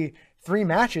to see 3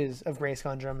 matches of Grace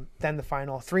Gundrum, then the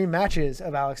final, 3 matches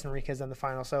of Alex Enriquez, then the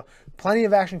final. So plenty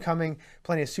of action coming,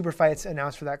 plenty of super fights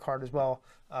announced for that card as well.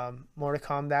 More to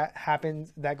come.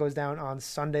 That goes down on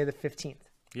Sunday the 15th.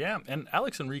 Yeah, and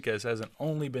Alex Enriquez hasn't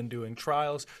only been doing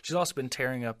trials. She's also been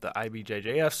tearing up the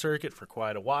IBJJF circuit for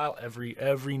quite a while.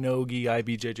 Every Nogi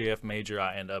IBJJF major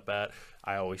I end up at,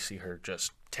 I always see her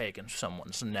just taking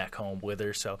someone's neck home with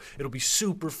her. So it'll be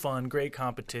super fun, great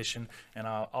competition, and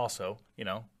also,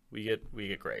 we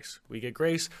get Grace. We get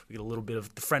a little bit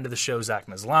of the friend of the show, Zach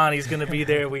Maslany's going to be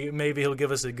there. Maybe he'll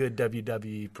give us a good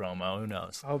WWE promo. Who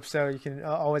knows? I hope so. You can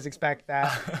always expect that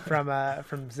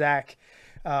from Zach.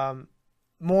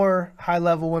 More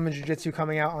high-level women's jiu-jitsu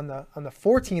coming out on the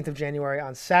 14th of January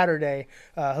on Saturday.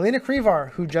 Helena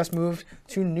Krivar, who just moved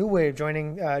to New Wave,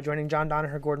 joining John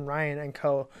Danaher, Gordon Ryan, and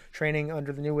co. training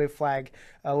under the New Wave flag,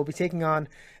 will be taking on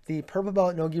the purple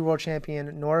belt Nogi World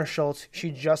Champion Nora Schultz.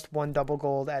 She just won double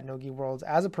gold at Nogi Worlds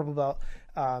as a purple belt.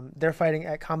 They're fighting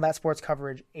at Combat Sports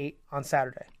Coverage 8 on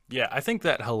Saturday. Yeah, I think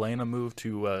that Helena move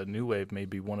to New Wave may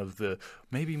be one of the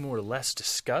maybe more less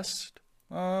discussed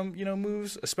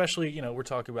moves, especially, we're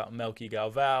talking about Melqui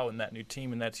Galvao and that new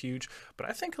team, and that's huge. But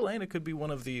I think Helena could be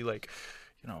one of the,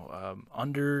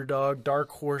 underdog, dark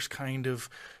horse kind of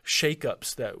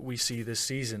shakeups that we see this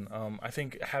season. I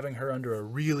think having her under a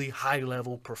really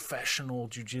high-level professional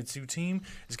jiu-jitsu team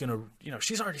is going to,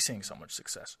 she's already seeing so much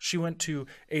success. She went to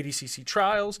ADCC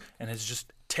trials and is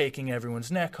just taking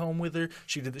everyone's neck home with her.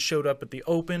 She showed up at the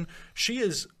Open. She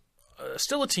is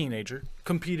still a teenager,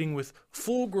 competing with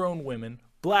full-grown women,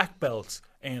 black belts,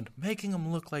 and making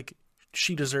them look like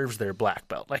she deserves their black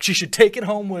belt. Like she should take it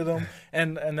home with them,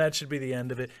 and that should be the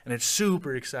end of it. And it's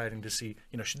super exciting to see.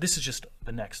 This is just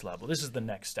the next level. This is the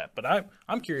next step. But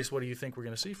I'm curious, what do you think we're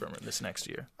going to see from her this next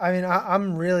year? I mean,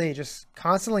 I'm really just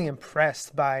constantly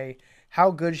impressed by how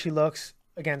good she looks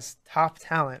against top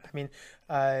talent. I mean,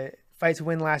 fight to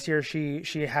win last year, she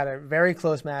had a very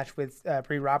close match with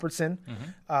Bree Robertson.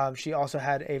 Mm-hmm. She also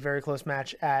had a very close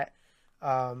match at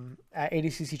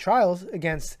ADCC trials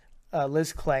against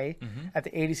Liz Clay. Mm-hmm. At the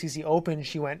ADCC Open,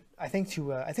 she went. I think she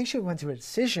went to a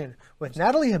decision with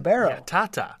Natalie Hibero. Yeah,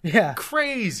 Tata. Yeah,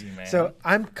 crazy, man. So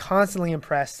I'm constantly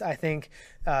impressed. I think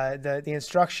the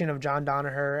instruction of John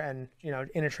Danaher and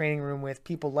in a training room with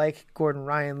people like Gordon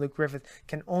Ryan, Luke Griffith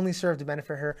can only serve to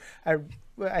benefit her.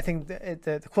 I think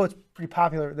the quote's pretty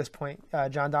popular at this point.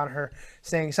 John Danaher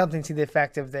saying something to the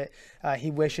effect of that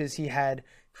he wishes he had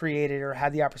created or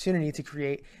had the opportunity to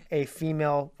create a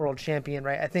female world champion,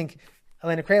 right? I think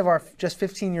Helena Krivar, just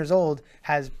 15 years old,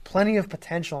 has plenty of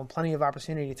potential and plenty of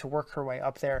opportunity to work her way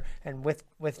up there. And with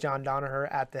John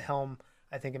Danaher at the helm,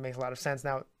 I think it makes a lot of sense.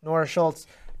 Now, Nora Schultz,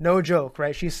 no joke,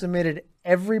 right? She submitted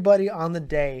everybody on the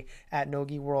day at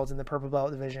Nogi Worlds in the purple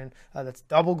belt division. That's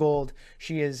double gold.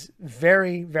 She is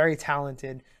very, very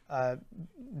talented.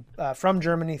 From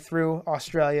Germany through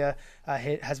Australia,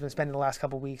 has been spending the last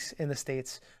couple of weeks in the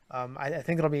States. I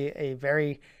think it'll be a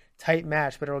very tight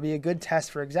match, but it'll be a good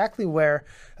test for exactly where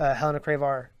Helena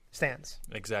Krivar stands.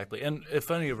 Exactly. And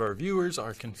if any of our viewers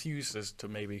are confused as to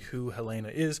maybe who Helena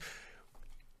is,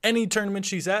 any tournament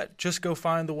she's at, just go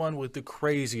find the one with the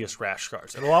craziest rash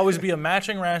guards. It'll always be a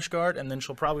matching rash guard, and then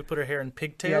she'll probably put her hair in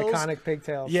pigtails. The iconic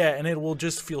pigtails. Yeah, and it will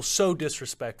just feel so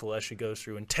disrespectful as she goes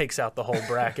through and takes out the whole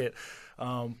bracket.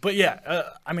 But yeah,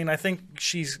 I think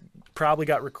she's probably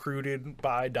got recruited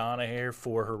by Danaher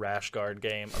for her rash guard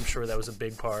game. I'm sure that was a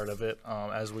big part of it,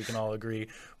 as we can all agree.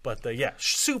 But yeah,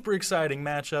 super exciting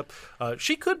matchup.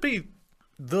 She could be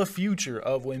the future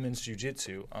of women's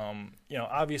jiu-jitsu.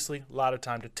 Obviously, a lot of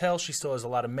time to tell. She still has a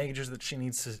lot of majors that she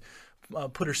needs to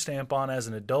put her stamp on as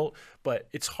an adult, but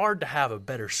it's hard to have a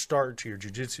better start to your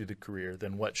jiu-jitsu career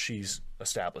than what she's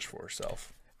established for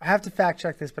herself. I have to fact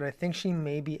check this, but I think she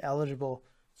may be eligible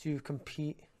to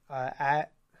compete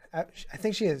I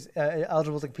think she is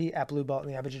eligible to compete at blue belt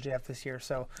in the IBJJF this year,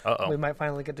 so we might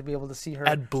finally get to be able to see her.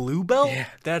 At blue belt? Yeah.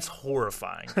 That's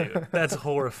horrifying, dude. That's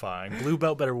horrifying. Blue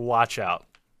belt better watch out.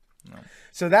 No.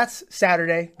 So that's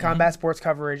Saturday, Combat Sports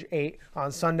Coverage 8.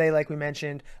 On Sunday, like we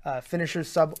mentioned, finishers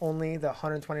sub only, the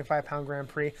 125-pound Grand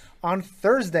Prix. On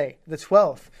Thursday, the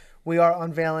 12th, we are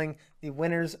unveiling the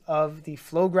winners of the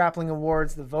Flow Grappling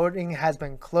Awards. The voting has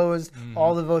been closed.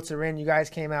 All the votes are in. You guys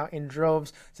came out in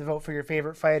droves to vote for your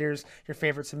favorite fighters, your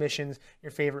favorite submissions,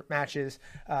 your favorite matches.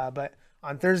 But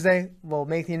on Thursday. We'll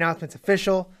make the announcements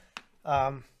official.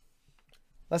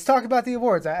 Let's talk about the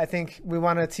awards. I think we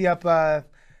want to tee up.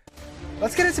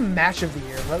 Let's get into match of the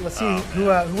year. Let's see who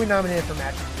we nominated for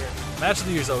match of the year. Match of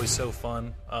the year is always so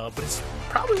fun, but it's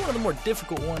probably one of the more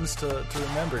difficult ones to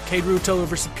remember. Cade Ruotolo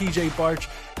versus PJ Barch.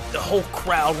 The whole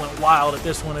crowd went wild at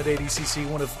this one at ADCC.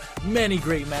 One of many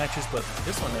great matches, but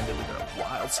this one ended with a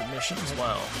wild submission as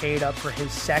well. Cade up for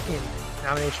his second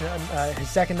nomination.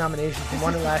 He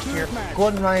won it last year.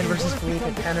 Gordon Ryan versus Felipe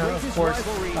Pena, of course,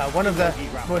 one of the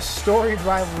most storied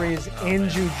rivalries in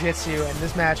jiu-jitsu. And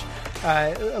this match,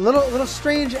 a little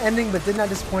strange ending, but did not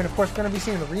disappoint. Of course, we're going to be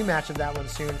seeing the rematch of that one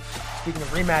soon. Speaking of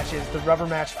rematches, the rubber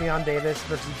match, Fionn Davis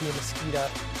versus Dia Mesquita.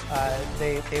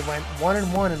 They went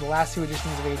 1-1 in the last two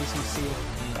editions of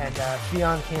ADCC, and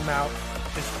Fionn came out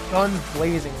just guns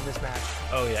blazing in this match.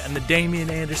 Oh yeah, and the Damian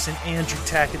Anderson, Andrew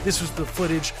Tackett, this was the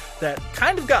footage that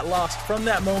kind of got lost from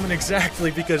that moment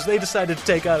exactly because they decided to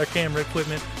take out our camera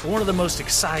equipment. But one of the most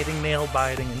exciting,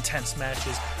 nail-biting, intense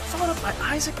matches, followed up by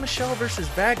Isaac Michel versus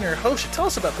Wagner. Hosha, tell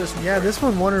us about this one. Yeah, this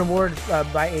one won an award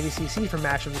by ADCC for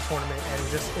match of the tournament,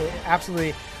 and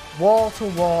absolutely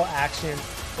wall-to-wall action.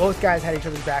 Both guys had each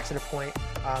other's backs at a point.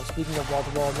 Speaking of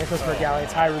wall-to-wall, Nicholas Mergali,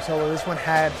 Tai Ruotolo, this one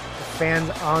had the fans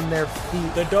on their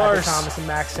feet. The Darce. Thomas and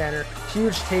Max Center.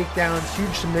 Huge takedowns,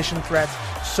 huge submission threats.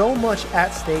 So much at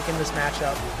stake in this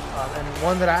matchup. And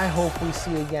one that I hope we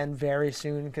see again very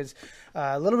soon because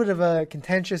a little bit of a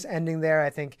contentious ending there. I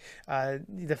think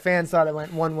the fans thought it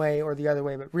went one way or the other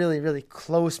way, but really, really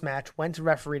close match. Went to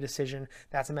referee decision.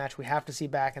 That's a match we have to see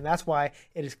back, and that's why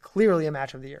it is clearly a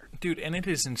match of the year. Dude, and it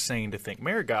is insane to think.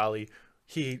 Mergali,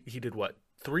 he did what?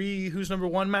 3 Who's Number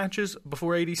 1 matches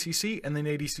before ADCC, and then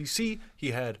ADCC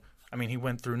he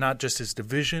went through not just his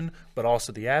division, but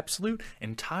also the absolute,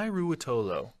 and Tai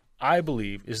Ruotolo, I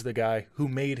believe, is the guy who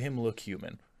made him look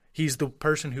human. He's the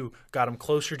person who got him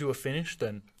closer to a finish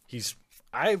than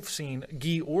I've seen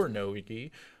gi or no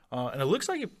gi, and it looks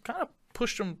like it kind of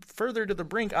pushed him further to the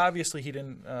brink. Obviously,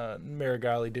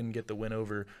 Mergali didn't get the win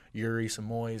over Yuri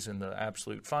Samois in the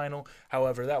absolute final.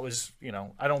 However, that was,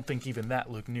 I don't think even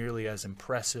that looked nearly as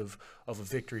impressive of a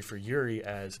victory for Yuri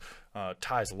as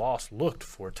Ty's loss looked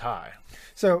for Ty.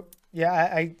 So, yeah,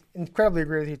 I incredibly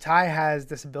agree with you. Ty has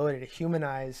this ability to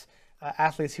humanize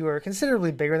athletes who are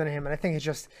considerably bigger than him, and I think it's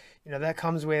just, that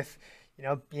comes with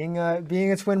being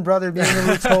a twin brother, being a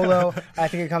Ruotolo. I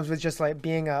think it comes with just like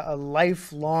being a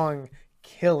lifelong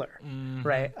killer,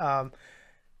 right?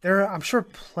 There are, I'm sure,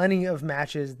 plenty of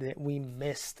matches that we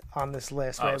missed on this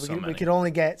list, right? We could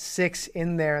only get 6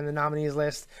 in there in the nominees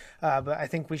list, but I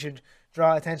think we should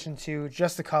draw attention to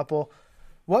just a couple.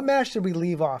 What match did we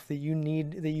leave off that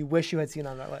you wish you had seen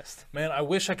on that list? Man, I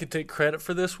wish I could take credit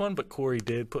for this one, but Corey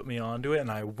did put me onto it,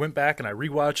 and I went back and I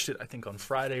rewatched it, I think on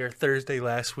Friday or Thursday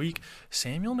last week.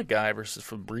 Samuel Nagai versus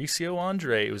Fabricio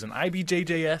Andre. It was an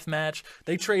IBJJF match.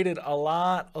 They traded a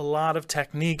lot of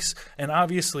techniques, and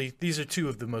obviously these are 2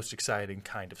 of the most exciting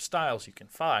kind of styles you can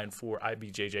find for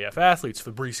IBJJF athletes.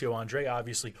 Fabricio Andre,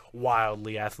 obviously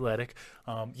wildly athletic,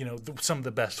 some of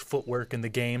the best footwork in the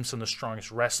game, some of the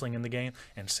strongest wrestling in the game,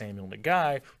 and Samuel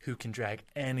Nagai, who can drag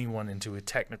anyone into a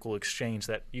technical exchange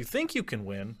that you think you can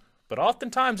win, but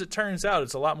oftentimes it turns out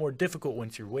it's a lot more difficult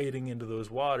once you're wading into those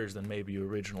waters than maybe you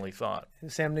originally thought.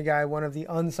 Sam Nagai, one of the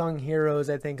unsung heroes,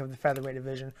 I think, of the featherweight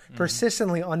division,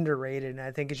 persistently underrated, and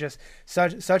I think it's just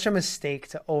such a mistake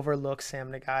to overlook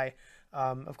Sam Nagai.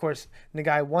 Of course,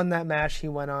 Nagai won that match. He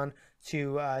went on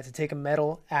to take a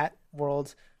medal at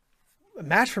Worlds. A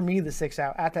match for me that sticks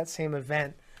out at that same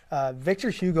event. Victor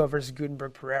Hugo versus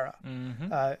Gutenberg Pereira.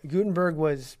 Gutenberg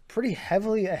was pretty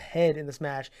heavily ahead in this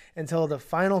match until the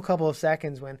final couple of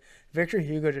seconds when Victor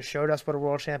Hugo just showed us what a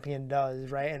world champion does,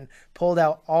 right? And pulled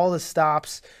out all the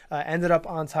stops, ended up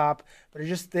on top. But it's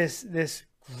just this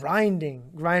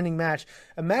grinding match.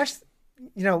 A match,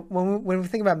 when we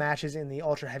think about matches in the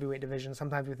ultra heavyweight division,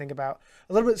 sometimes we think about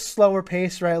a little bit slower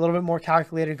pace, right? A little bit more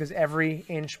calculated because every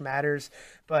inch matters.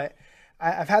 But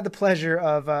I've had the pleasure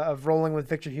of rolling with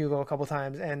Victor Hugo a couple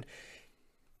times, and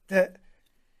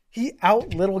he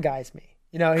out little guys me.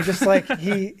 He just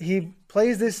he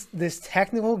plays this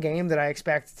technical game that I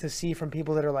expect to see from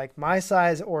people that are like my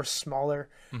size or smaller.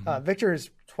 Victor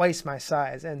is twice my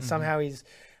size, and somehow he's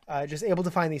just able to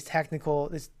find these technical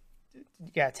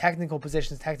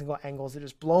positions, technical angles that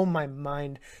just blow my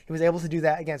mind. He was able to do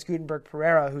that against Gutenberg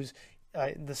Pereira, who's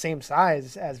the same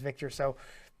size as Victor. So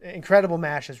incredible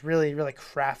matches, really, really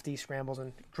crafty scrambles,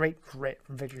 and great grit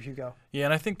from Victor Hugo. Yeah,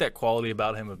 and I think that quality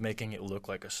about him of making it look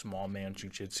like a small man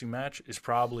jiu-jitsu match is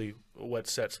probably what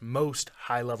sets most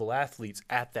high-level athletes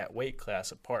at that weight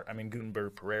class apart. I mean,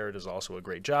 Gutenberg Pereira does also a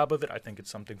great job of it. I think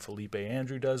it's something Felipe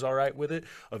Andrew does all right with it,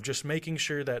 of just making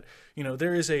sure that, you know,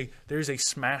 there is a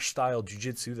smash-style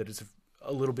jiu-jitsu that is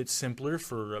a little bit simpler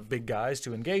for big guys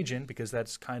to engage in, because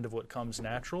that's kind of what comes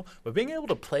natural. But being able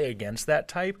to play against that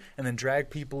type and then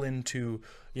drag people into,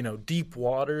 you know, deep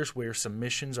waters where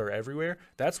submissions are everywhere,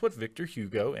 that's what Victor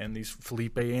Hugo and these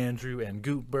Felipe Andrew and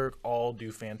Gutenberg all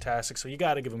do fantastic. So you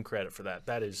got to give them credit for that.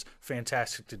 That is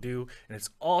fantastic to do, and it's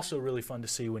also really fun to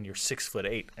see when you're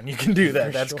 6'8" and you can do that.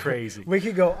 For That's sure. crazy. We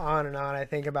could go on and on, I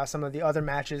think, about some of the other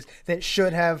matches that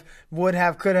should have, would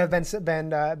have, could have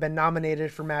been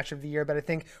nominated for Match of the Year, but I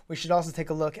think we should also take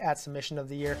a look at Submission of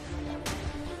the Year.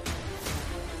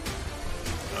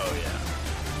 Oh, yeah.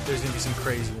 There's going to be some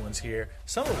crazy ones here.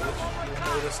 Some of which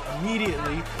you'll notice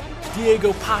immediately.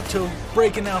 Diego Pato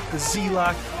breaking out the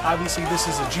Z-Lock. Obviously, this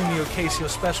is a Junior Casio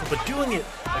special, but doing it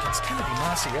against Kennedy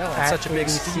Maciel on such a big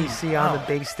stage. ABCC on the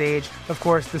big stage. Of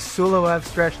course, the Suloev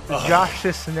stretch, the Josh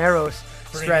Cisneros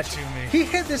Bring stretch. it to me. He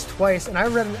hit this twice, and I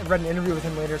read an interview with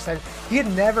him later. Said he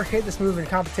had never hit this move in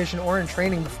competition or in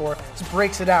training before. Just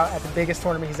breaks it out at the biggest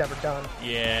tournament he's ever done.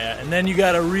 Yeah, and then you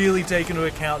got to really take into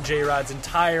account J-Rod's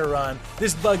entire run.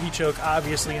 This buggy choke,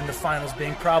 obviously, in the finals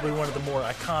being probably one of the more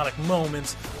iconic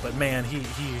moments, but man, he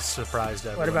surprised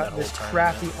everyone. What about that this whole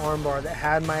crafty tournament. armbar that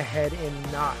had my head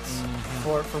in knots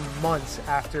for months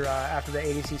after the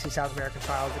ADCC South American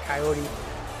Trials, the Coyote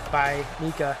by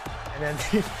Mika. And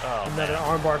then another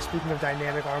armbar. Speaking of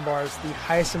dynamic armbars, the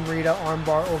Heisam Rita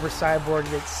armbar over Cyborg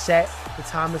that set the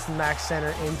Thomas and Max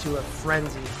Center into a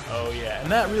frenzy. Oh, yeah, and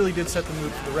that really did set the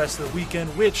mood for the rest of the weekend,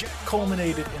 which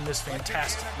culminated in this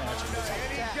fantastic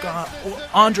match.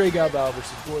 Andre Galvao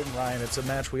versus Gordon Ryan. It's a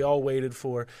match we all waited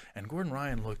for, and Gordon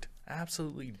Ryan looked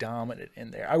absolutely dominant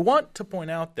in there. I want to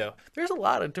point out, though, there's a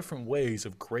lot of different ways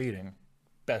of grading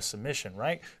best submission,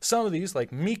 right? Some of these,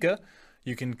 like Mika,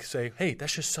 you can say, hey,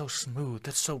 that's just so smooth.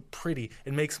 That's so pretty.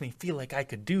 It makes me feel like I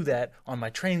could do that on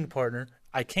my training partner.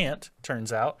 I can't,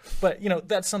 turns out. But, you know,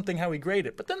 that's something how we grade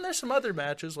it. But then there's some other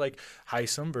matches like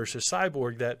Heisam versus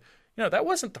Cyborg that, you know, that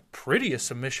wasn't the prettiest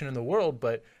submission in the world,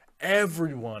 but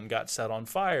everyone got set on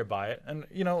fire by it. And,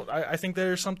 you know, I think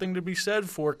there's something to be said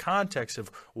for context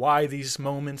of why these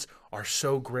moments are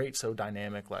so great, so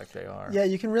dynamic like they are. Yeah,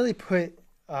 you can really put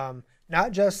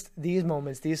not just these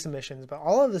moments, these submissions, but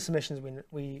all of the submissions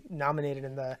we nominated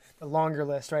in the longer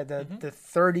list, right? The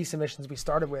 30 submissions we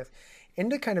started with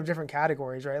into kind of different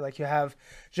categories, right? Like you have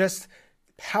just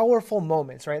powerful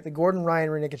moments, right? The Gordon Ryan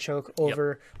rear naked choke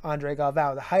over Andre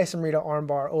Galvao, the Heisam Rita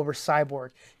armbar over Cyborg.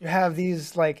 You have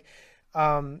these like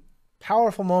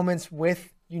powerful moments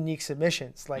with unique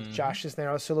submissions, like Josh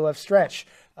Cisneros Suloev stretch,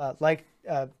 like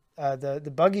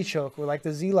the buggy choke or like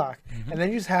the Z-Lock. And then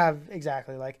you just have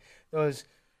exactly like those,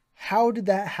 how did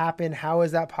that happen? How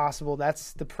is that possible?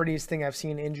 That's the prettiest thing I've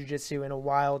seen in jiu-jitsu in a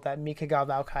while, that Mika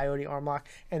Galvao Coyote arm lock,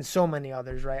 and so many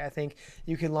others, right? I think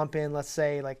you could lump in, let's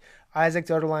say, like Isaac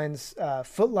Doderline's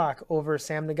footlock over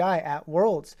Sam Nagai at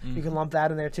Worlds. You can lump that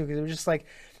in there too, because it was just like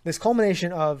this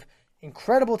culmination of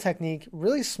incredible technique,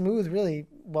 really smooth, really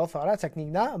well thought out technique,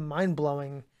 not a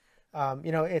mind-blowing,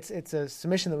 you know, it's a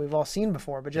submission that we've all seen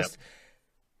before, but just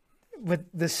with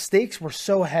the stakes were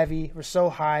so heavy, were so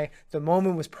high. The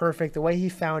moment was perfect. The way he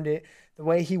found it, the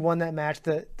way he won that match,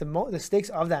 the stakes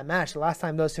of that match. The last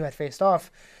time those two had faced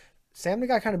off, Sam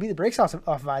Nagai kind of beat the brakes off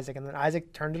of Isaac, and then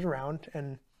Isaac turned it around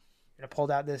and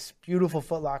pulled out this beautiful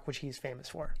footlock, which he's famous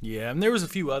for. Yeah, and there was a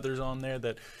few others on there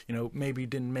that, you know, maybe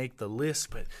didn't make the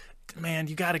list, but man,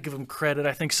 you got to give them credit.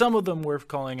 I think some of them worth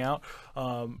calling out.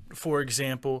 For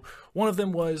example, one of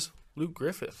them was Luke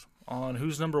Griffith on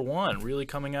Who's Number One, really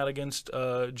coming out against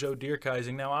Joe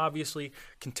Dierkeising. Now, obviously,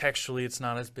 contextually, it's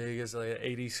not as big as the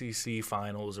ADCC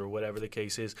finals or whatever the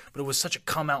case is, but it was such a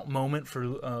come-out moment for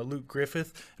Luke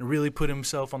Griffith and really put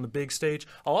himself on the big stage.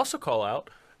 I'll also call out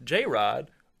J-Rod,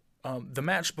 the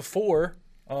match before,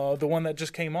 the one that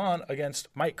just came on against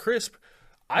Mike Crisp,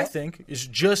 I think is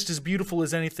just as beautiful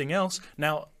as anything else.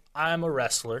 Now, I'm a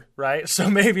wrestler, right? So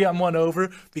maybe I'm one over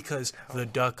because the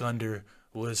duck under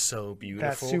was so beautiful.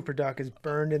 That super duck is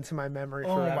burned into my memory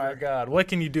Oh forever. my God! What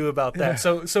can you do about that?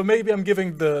 So maybe I'm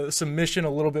giving the submission a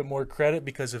little bit more credit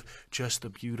because of just the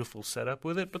beautiful setup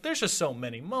with it. But there's just so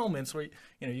many moments where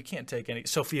you can't take any.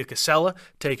 Sofia Casella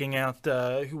taking out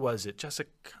who was it? Jessica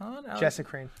Crane. Jesse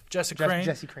Crane.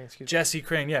 Excuse me. Jesse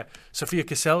Crane. Yeah. Sofia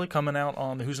Casella coming out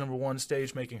on the Who's Number One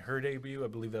stage, making her debut. I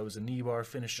believe that was a knee bar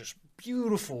finish. Just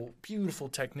beautiful, beautiful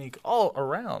technique all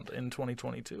around in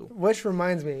 2022. Which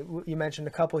reminds me, you mentioned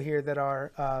a couple here that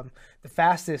are the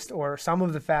fastest or some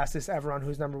of the fastest ever on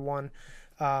Who's Number One.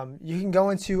 You can go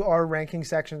into our ranking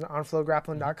sections on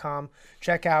flowgrappling.com,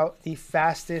 check out the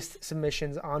fastest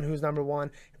submissions on Who's Number One.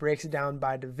 It breaks it down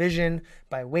by division,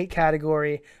 by weight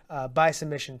category, by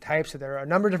submission type. So there are a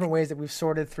number of different ways that we've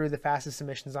sorted through the fastest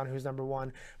submissions on Who's Number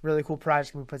One. Really cool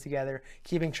project we put together,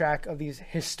 keeping track of these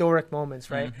historic moments,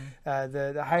 right?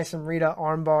 The Haisam Rita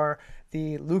armbar,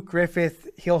 the Luke Griffith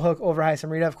heel hook over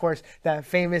Haisam Rita, of course, that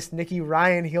famous Nikki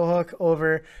Ryan heel hook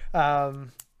over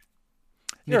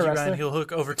Nikki Ryan heel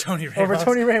hook over Tony Ramos. Over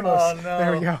Tony Ramos. Oh, no.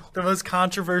 There we go. The most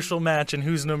controversial match in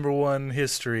Who's Number One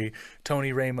history.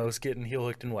 Tony Ramos getting heel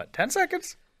hooked in what, 10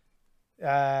 seconds?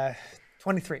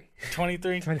 23.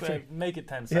 23? 23. Make it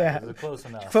 10 Yeah. seconds. Close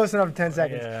enough. Close enough to 10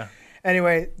 seconds. Yeah.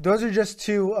 Anyway, those are just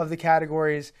two of the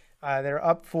categories that are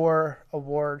up for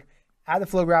award at the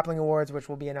Flow Grappling Awards, which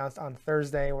will be announced on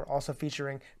Thursday. We're also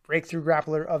featuring Breakthrough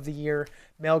Grappler of the Year,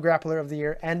 Male Grappler of the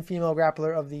Year, and Female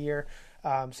Grappler of the Year.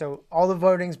 So all the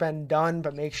voting's been done,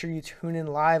 but make sure you tune in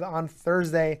live on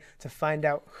Thursday to find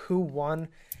out who won.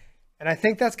 And I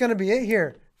think that's going to be it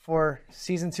here for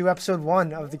Season 2, Episode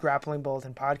 1 of the Grappling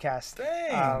Bulletin podcast.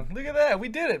 Dang, look at that. We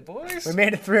did it, boys. We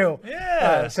made it through.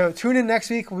 Yeah. So tune in next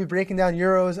week. We'll be breaking down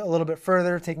Euros a little bit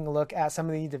further, taking a look at some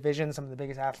of the divisions, some of the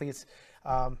biggest athletes.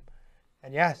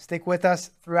 And yeah, stick with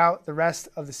us throughout the rest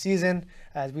of the season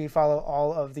as we follow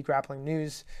all of the grappling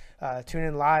news. Tune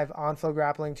in live on Flow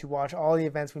Grappling to watch all the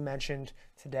events we mentioned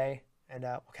today. And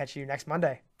we'll catch you next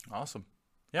Monday. Awesome.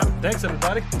 Yeah, thanks,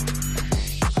 everybody.